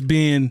Mook just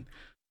being,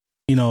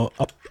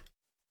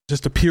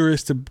 just a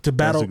purist to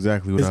battle? That's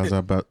exactly what I was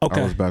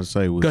about to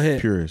say. Was Go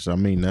ahead. Purist. I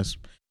mean, that's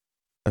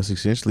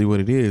essentially what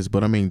it is.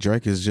 But I mean,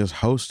 Drake is just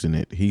hosting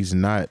it. He's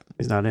not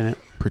in it,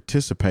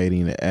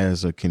 participating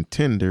as a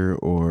contender,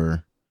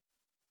 or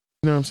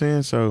you know what I'm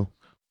saying. So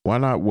why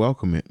not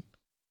welcome it?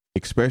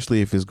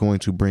 Especially if it's going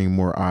to bring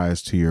more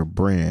eyes to your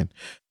brand.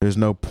 There's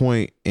no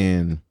point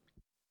in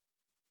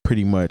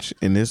pretty much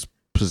in this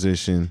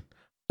position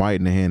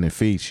biting the hand that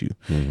feeds you.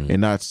 Mm-hmm. And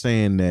not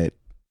saying that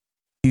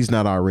he's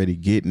not already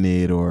getting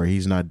it or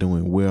he's not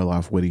doing well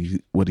off what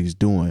he's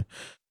doing,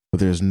 but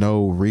there's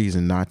no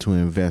reason not to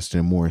invest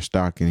in more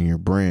stock in your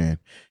brand.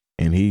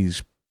 And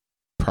he's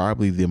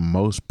probably the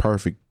most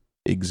perfect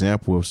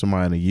example of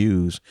somebody to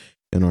use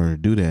in order to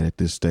do that at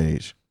this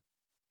stage.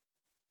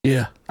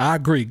 Yeah, I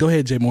agree. Go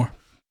ahead, Jay Moore.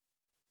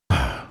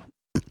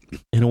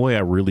 In a way,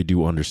 I really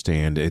do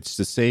understand. It's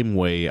the same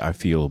way I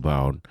feel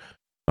about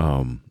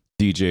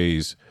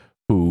DJs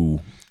who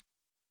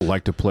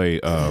like to play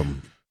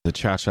the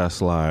Cha-Cha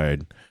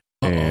Slide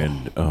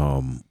and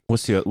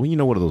what's the other,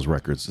 what are those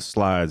records? The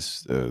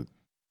slides.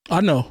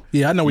 I know.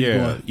 Yeah, I know where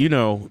you're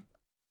going.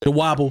 The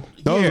wobble.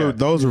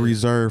 Those are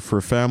reserved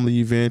for family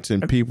events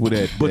and people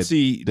that. But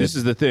see, this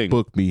is the thing.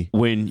 Book me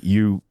when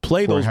you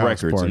play those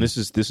records, party. And this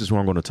is where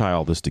I'm going to tie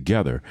all this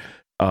together.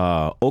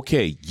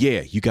 Okay,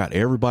 yeah, you got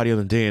everybody on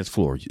the dance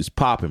floor, it's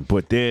popping,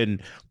 but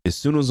then as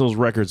soon as those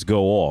records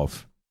go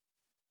off,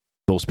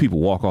 those people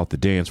walk off the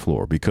dance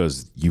floor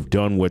because you've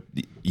done what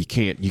you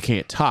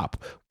can't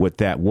top what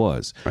that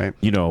was. Right.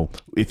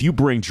 If you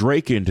bring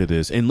Drake into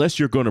this, unless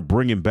you're going to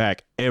bring him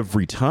back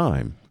every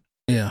time.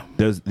 Yeah.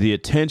 Does the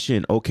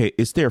attention, okay,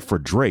 it's there for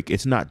Drake.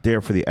 It's not there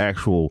for the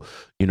actual,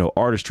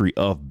 artistry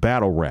of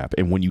battle rap.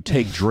 And when you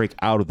take Drake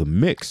out of the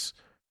mix,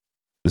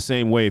 the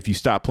same way if you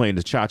stop playing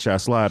the Cha-Cha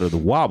Slide or the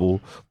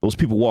wobble, those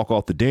people walk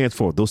off the dance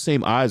floor. Those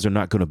same eyes are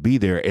not going to be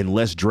there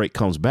unless Drake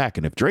comes back.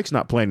 And if Drake's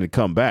not planning to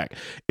come back,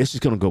 it's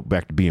just going to go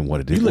back to being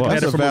what it is. You look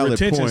at it from a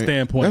retention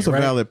standpoint. That's a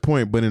valid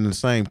point. But in the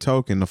same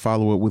token, to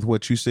follow up with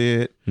what you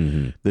said,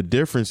 the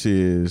difference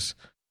is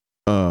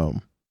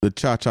the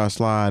Cha-Cha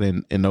Slide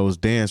and those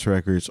dance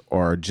records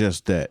are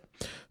just that.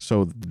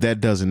 So that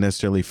doesn't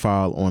necessarily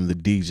fall on the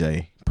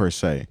DJ per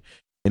se.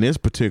 In this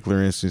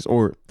particular instance,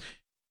 or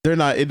they're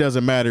not, it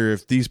doesn't matter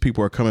if these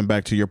people are coming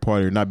back to your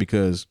party or not,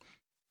 because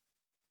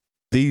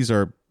these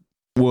are,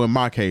 well, in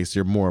my case,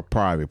 they're more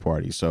private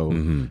parties.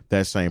 So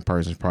that same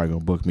person's probably going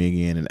to book me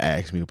again and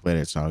ask me to play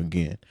that song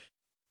again.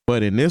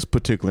 But in this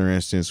particular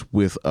instance,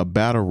 with a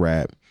battle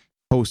rap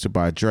hosted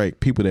by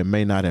Drake, people that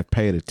may not have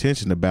paid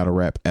attention to battle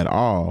rap at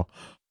all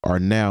are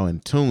now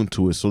in tune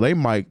to it. So they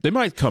might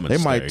come and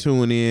they might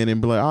tune in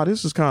and be like, oh,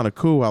 this is kind of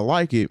cool, I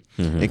like it,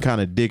 and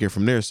kind of dig it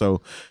from there.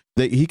 So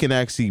he can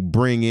actually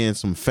bring in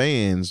some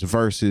fans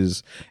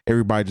versus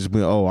everybody just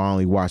being, oh, I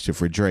only watch it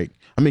for Drake.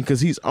 I mean, because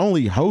he's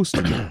only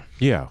hosting it.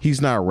 Yeah. He's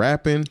not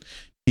rapping.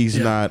 He's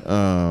not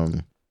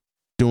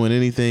doing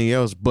anything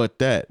else but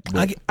that.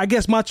 I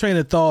guess my train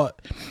of thought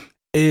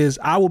is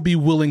I will be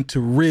willing to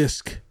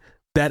risk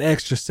that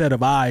extra set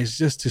of eyes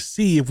just to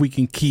see if we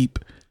can keep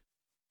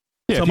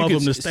some of them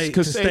to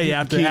stay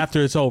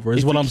after it's over.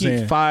 Is what I'm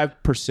saying.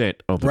 5%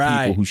 of the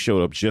people who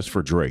showed up just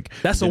for Drake.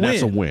 That's a win.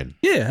 That's a win.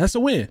 Yeah, that's a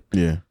win.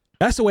 Yeah,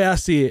 that's the way I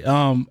see it.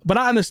 But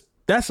I understand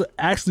that's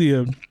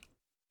actually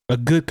a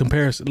good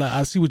comparison. Like,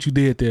 I see what you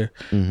did there.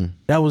 Mm-hmm.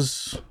 That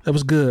was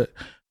good.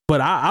 But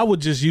I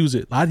would just use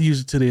it. I'd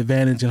use it to the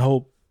advantage and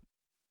hope,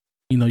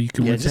 you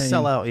can retain. Just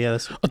sell out. Yeah.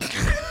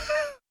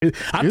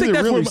 I think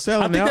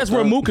that's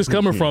where Mook is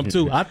coming from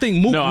too. I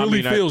think Mook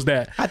feels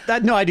that.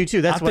 I do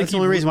too. That's the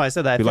only reason why I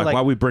said that. I feel like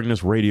why we bring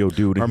this radio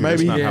dude in or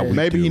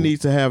maybe he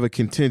needs to have a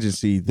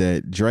contingency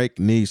that Drake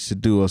needs to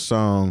do a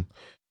song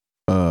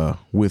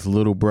with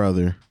Little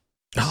Brother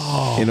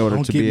in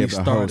order to be able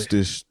to host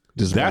this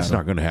That's battle.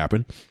 not going to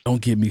happen.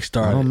 Don't get me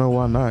started. I don't know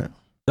why not.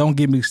 Don't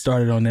get me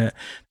started on that.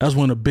 That's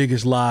one of the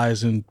biggest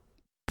lies in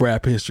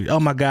rap history. Oh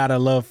my God, I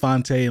love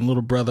Fonte and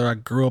Little Brother. I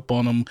grew up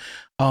on them.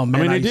 Oh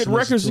man, they did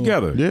records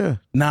together. Yeah.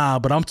 Nah,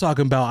 but I'm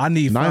talking about I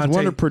need Nice Fonte.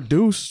 Wonder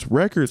produced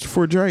records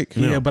for Drake.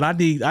 Yeah, but I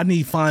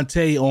need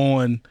Fonte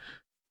on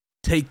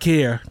Take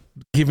Care,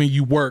 giving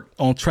you work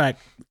on track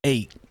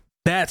 8.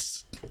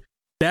 That's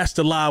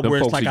the lie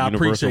where it's like I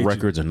appreciate Universal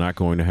Records are not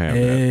going to have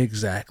that.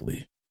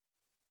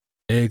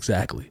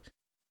 Exactly.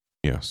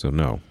 Yeah, so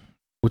no.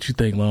 What you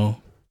think, Lone?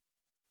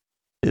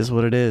 Is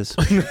what it is.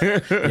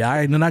 Yeah,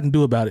 I ain't nothing I can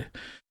do about it.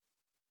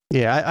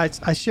 Yeah,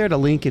 I shared a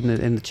link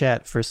in the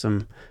chat for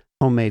some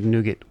homemade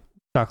nougat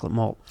chocolate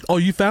malt. Oh,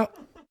 you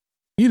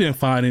didn't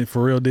find it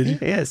for real, did you?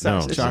 Yeah,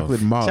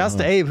 chocolate malt. Shouts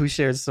to Abe who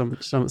shared some.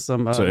 So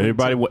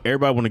everybody want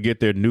to get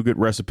their nougat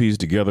recipes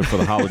together for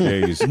the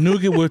holidays.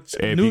 Nougat with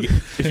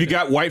if you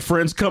got white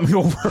friends coming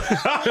over,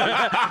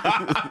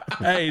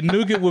 hey,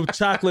 nougat with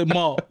chocolate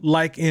malt,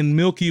 like in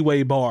Milky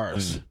Way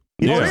bars.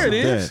 Yeah. Oh, there it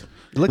is.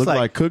 It looks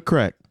like cooked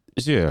crack.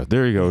 Yeah,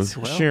 there you go.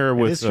 Share it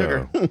with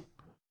sugar.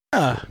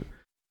 There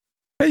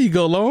you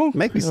go, Lone.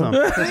 Make me some.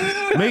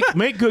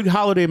 make good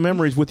holiday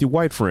memories with your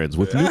white friends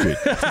with nougat.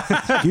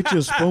 Get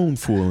your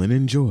spoonful and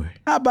enjoy.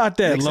 How about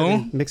that,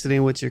 Lone? Mix it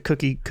in with your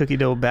cookie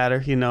dough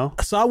batter,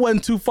 So I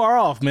wasn't too far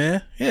off,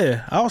 man.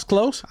 Yeah, I was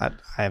close. I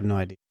have no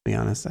idea, to be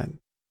honest.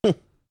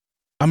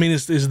 I mean,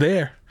 it's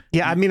there.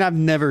 Yeah, I mean, I've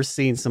never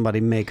seen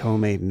somebody make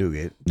homemade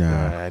nougat.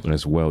 Nah.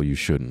 As well, you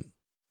shouldn't.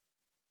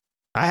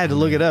 I had to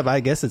look it up. I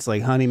guess it's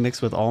like honey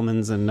mixed with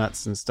almonds and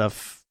nuts and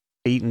stuff,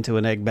 beaten to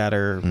an egg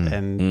batter,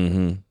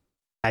 and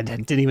I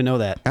didn't even know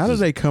that. How do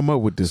they come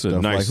up with this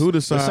stuff? Nice, like, who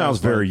decides? It sounds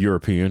very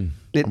European.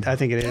 I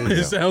think it is.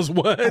 It sounds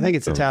what? I think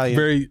it's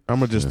Italian. I'm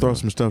gonna just throw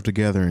some stuff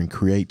together and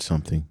create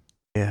something.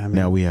 Yeah.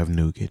 Now we have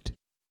nougat.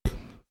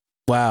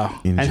 Wow.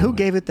 Enjoy. And who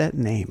gave it that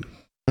name?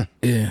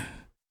 Yeah.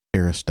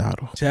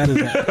 Aristotle. His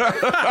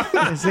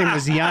name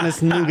was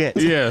Giannis Nougat.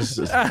 Yes.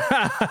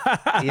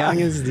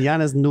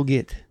 Giannis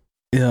Nougat.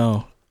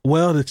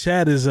 Well, the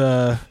chat is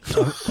and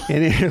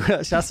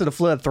shouts to the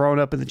flood throwing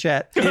up in the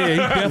chat. Yeah, he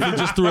definitely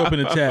just threw up in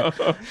the chat.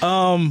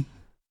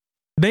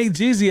 Nate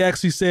Jeezy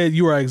actually said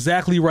you are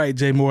exactly right,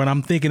 Jay Moore, and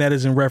I'm thinking that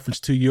is in reference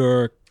to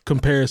your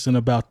comparison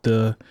about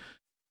the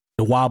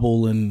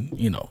wobble and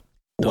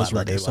those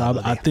records.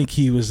 So I think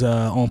he was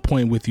on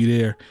point with you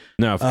there.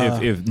 Now,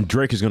 if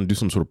Drake is going to do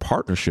some sort of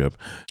partnership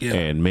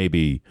and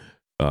maybe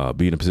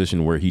be in a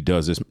position where he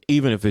does this,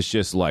 even if it's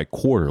just like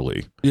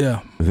quarterly,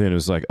 then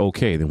it's like,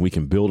 okay, then we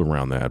can build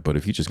around that. But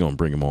if you're just going to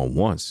bring him on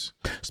once.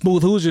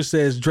 Smooth Hoosier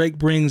says Drake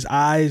brings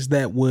eyes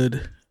that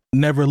would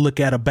never look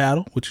at a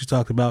battle, which you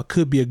talked about,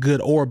 could be a good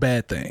or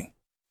bad thing.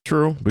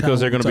 True, because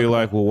they're going to be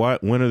like, well,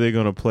 when are they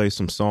going to play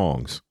some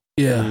songs?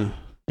 Yeah.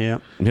 Yeah,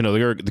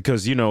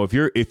 because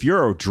if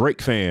you're a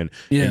Drake fan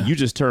and you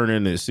just turn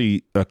in and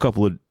see a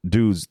couple of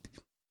dudes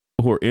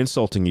who are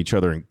insulting each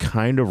other and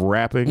kind of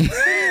rapping.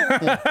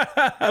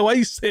 Why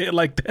you say it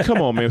like that?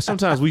 Come on, man.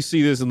 Sometimes we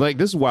see this, and like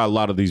this is why a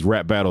lot of these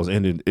rap battles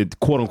end in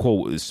quote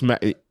unquote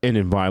end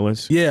in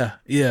violence. Yeah,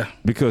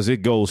 because it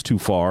goes too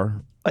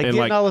far. Like and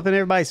getting all up in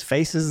everybody's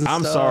faces and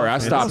I'm stuff. sorry, I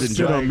stopped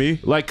enjoying on me.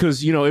 Like,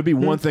 because it'd be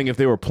one thing if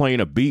they were playing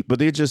a beat, but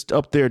they're just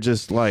up there,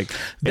 just like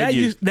that.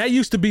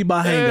 Used to be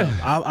my hang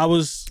up. I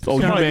was you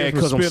mad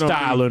because I'm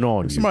styling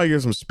on you. Somebody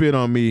get some spit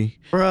on me,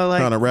 bro.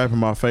 Like kind of rap in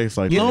my face,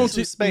 like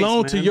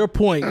to your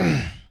point.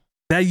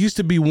 That used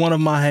to be one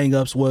of my hang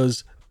ups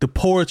was the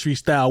poetry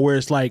style, where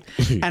it's like,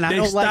 and I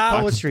don't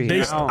like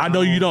poetry. I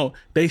know you don't.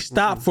 They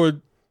stop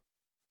for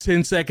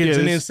 10 seconds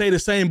and then say the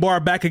same bar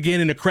back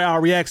again and the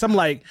crowd reacts. I'm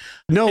like,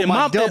 no,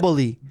 my double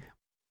E.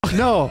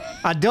 No,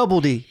 I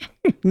doubled E.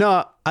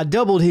 No, I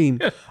doubled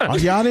him. Oh,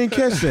 y'all didn't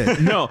catch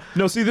that. No.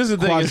 See, this is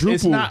the thing.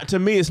 It's not, to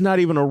me, it's not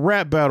even a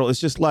rap battle. It's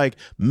just like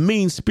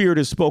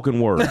mean-spirited spoken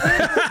word.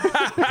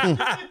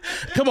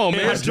 Come on,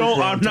 man.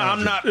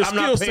 I'm not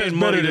paying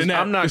money to that.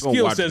 I'm not going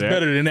to watch that. The skill set's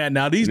better than that.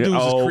 Now, these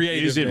dudes is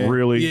creative. Is it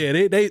really?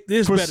 Yeah,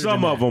 they for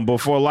some of them, but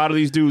for a lot of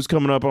these dudes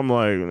coming up, I'm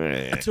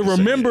like, to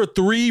remember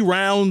 3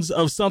 rounds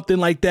of something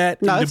like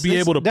that, to be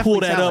able to pull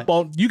that up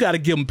on, you got to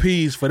give them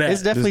P's for that.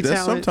 It's definitely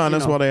talent. Sometimes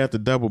that's why they have to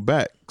double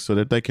back so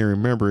that they can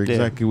remember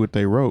exactly what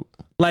they wrote.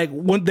 Like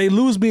when they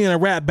lose me in a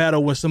rap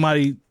battle when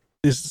somebody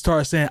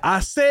started saying,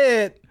 "I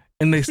said."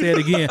 And they said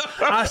again,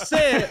 I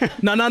said,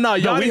 no.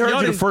 Y'all we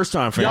heard you the first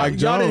time, fam.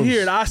 Y'all didn't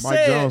hear it. I said.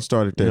 Mike Jones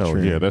started that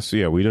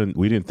trend.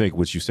 We didn't think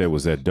what you said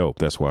was that dope.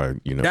 That's why,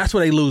 That's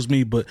where they lose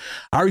me, but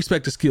I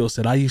respect the skill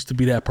set. I used to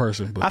be that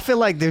person. But I feel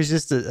like there's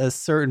just a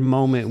certain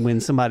moment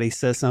when somebody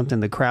says something,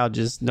 the crowd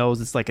just knows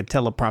it's like a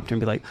teleprompter and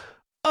be like,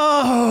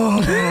 oh,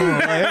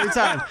 like every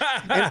time.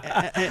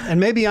 And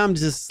maybe I'm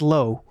just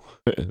slow.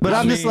 But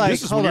I'm just like,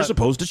 this is when you're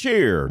supposed to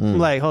cheer.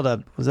 Like, hold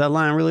up, was that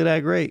line really that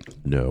great?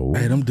 No.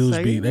 Hey, them dudes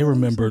they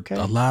remembered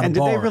a lot of bars. And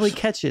did they really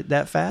catch it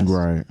that fast?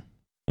 Right.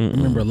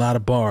 Remember a lot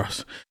of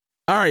bars.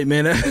 All right,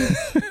 man.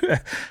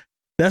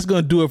 That's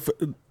going to do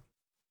it.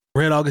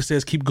 Red August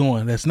says keep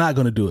going. That's not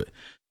going to do it.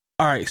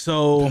 All right,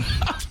 so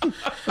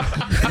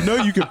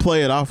you can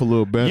play it off a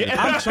little better. Yeah,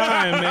 I'm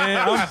trying,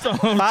 man.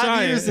 I'm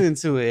 5 years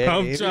into it.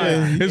 I'm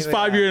trying. It's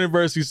 5-year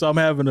anniversary, so I'm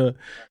having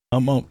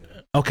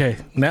okay,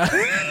 now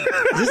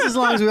just as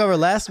long as we were.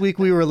 Last week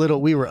we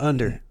were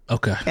under.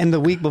 Okay. And the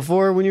week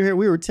before when you were here,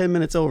 we were 10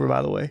 minutes over,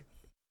 by the way.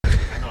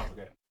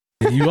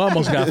 You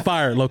almost got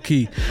fired, low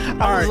key.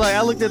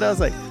 I looked at it, I was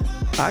like,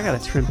 I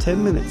gotta trim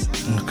 10 minutes.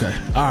 Okay.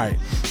 All right.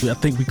 I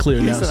think we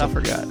cleared now. I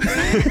forgot.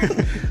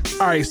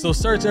 All right, so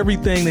search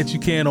everything that you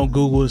can on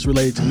Google that's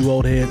related to New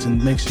Old Heads,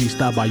 and make sure you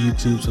stop by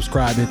YouTube,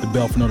 subscribe, hit the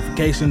bell for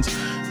notifications.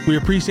 We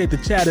appreciate the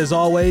chat as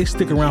always.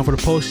 Stick around for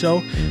the post show,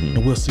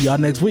 and we'll see y'all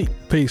next week.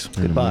 Peace.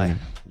 Goodbye.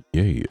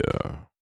 Yeah.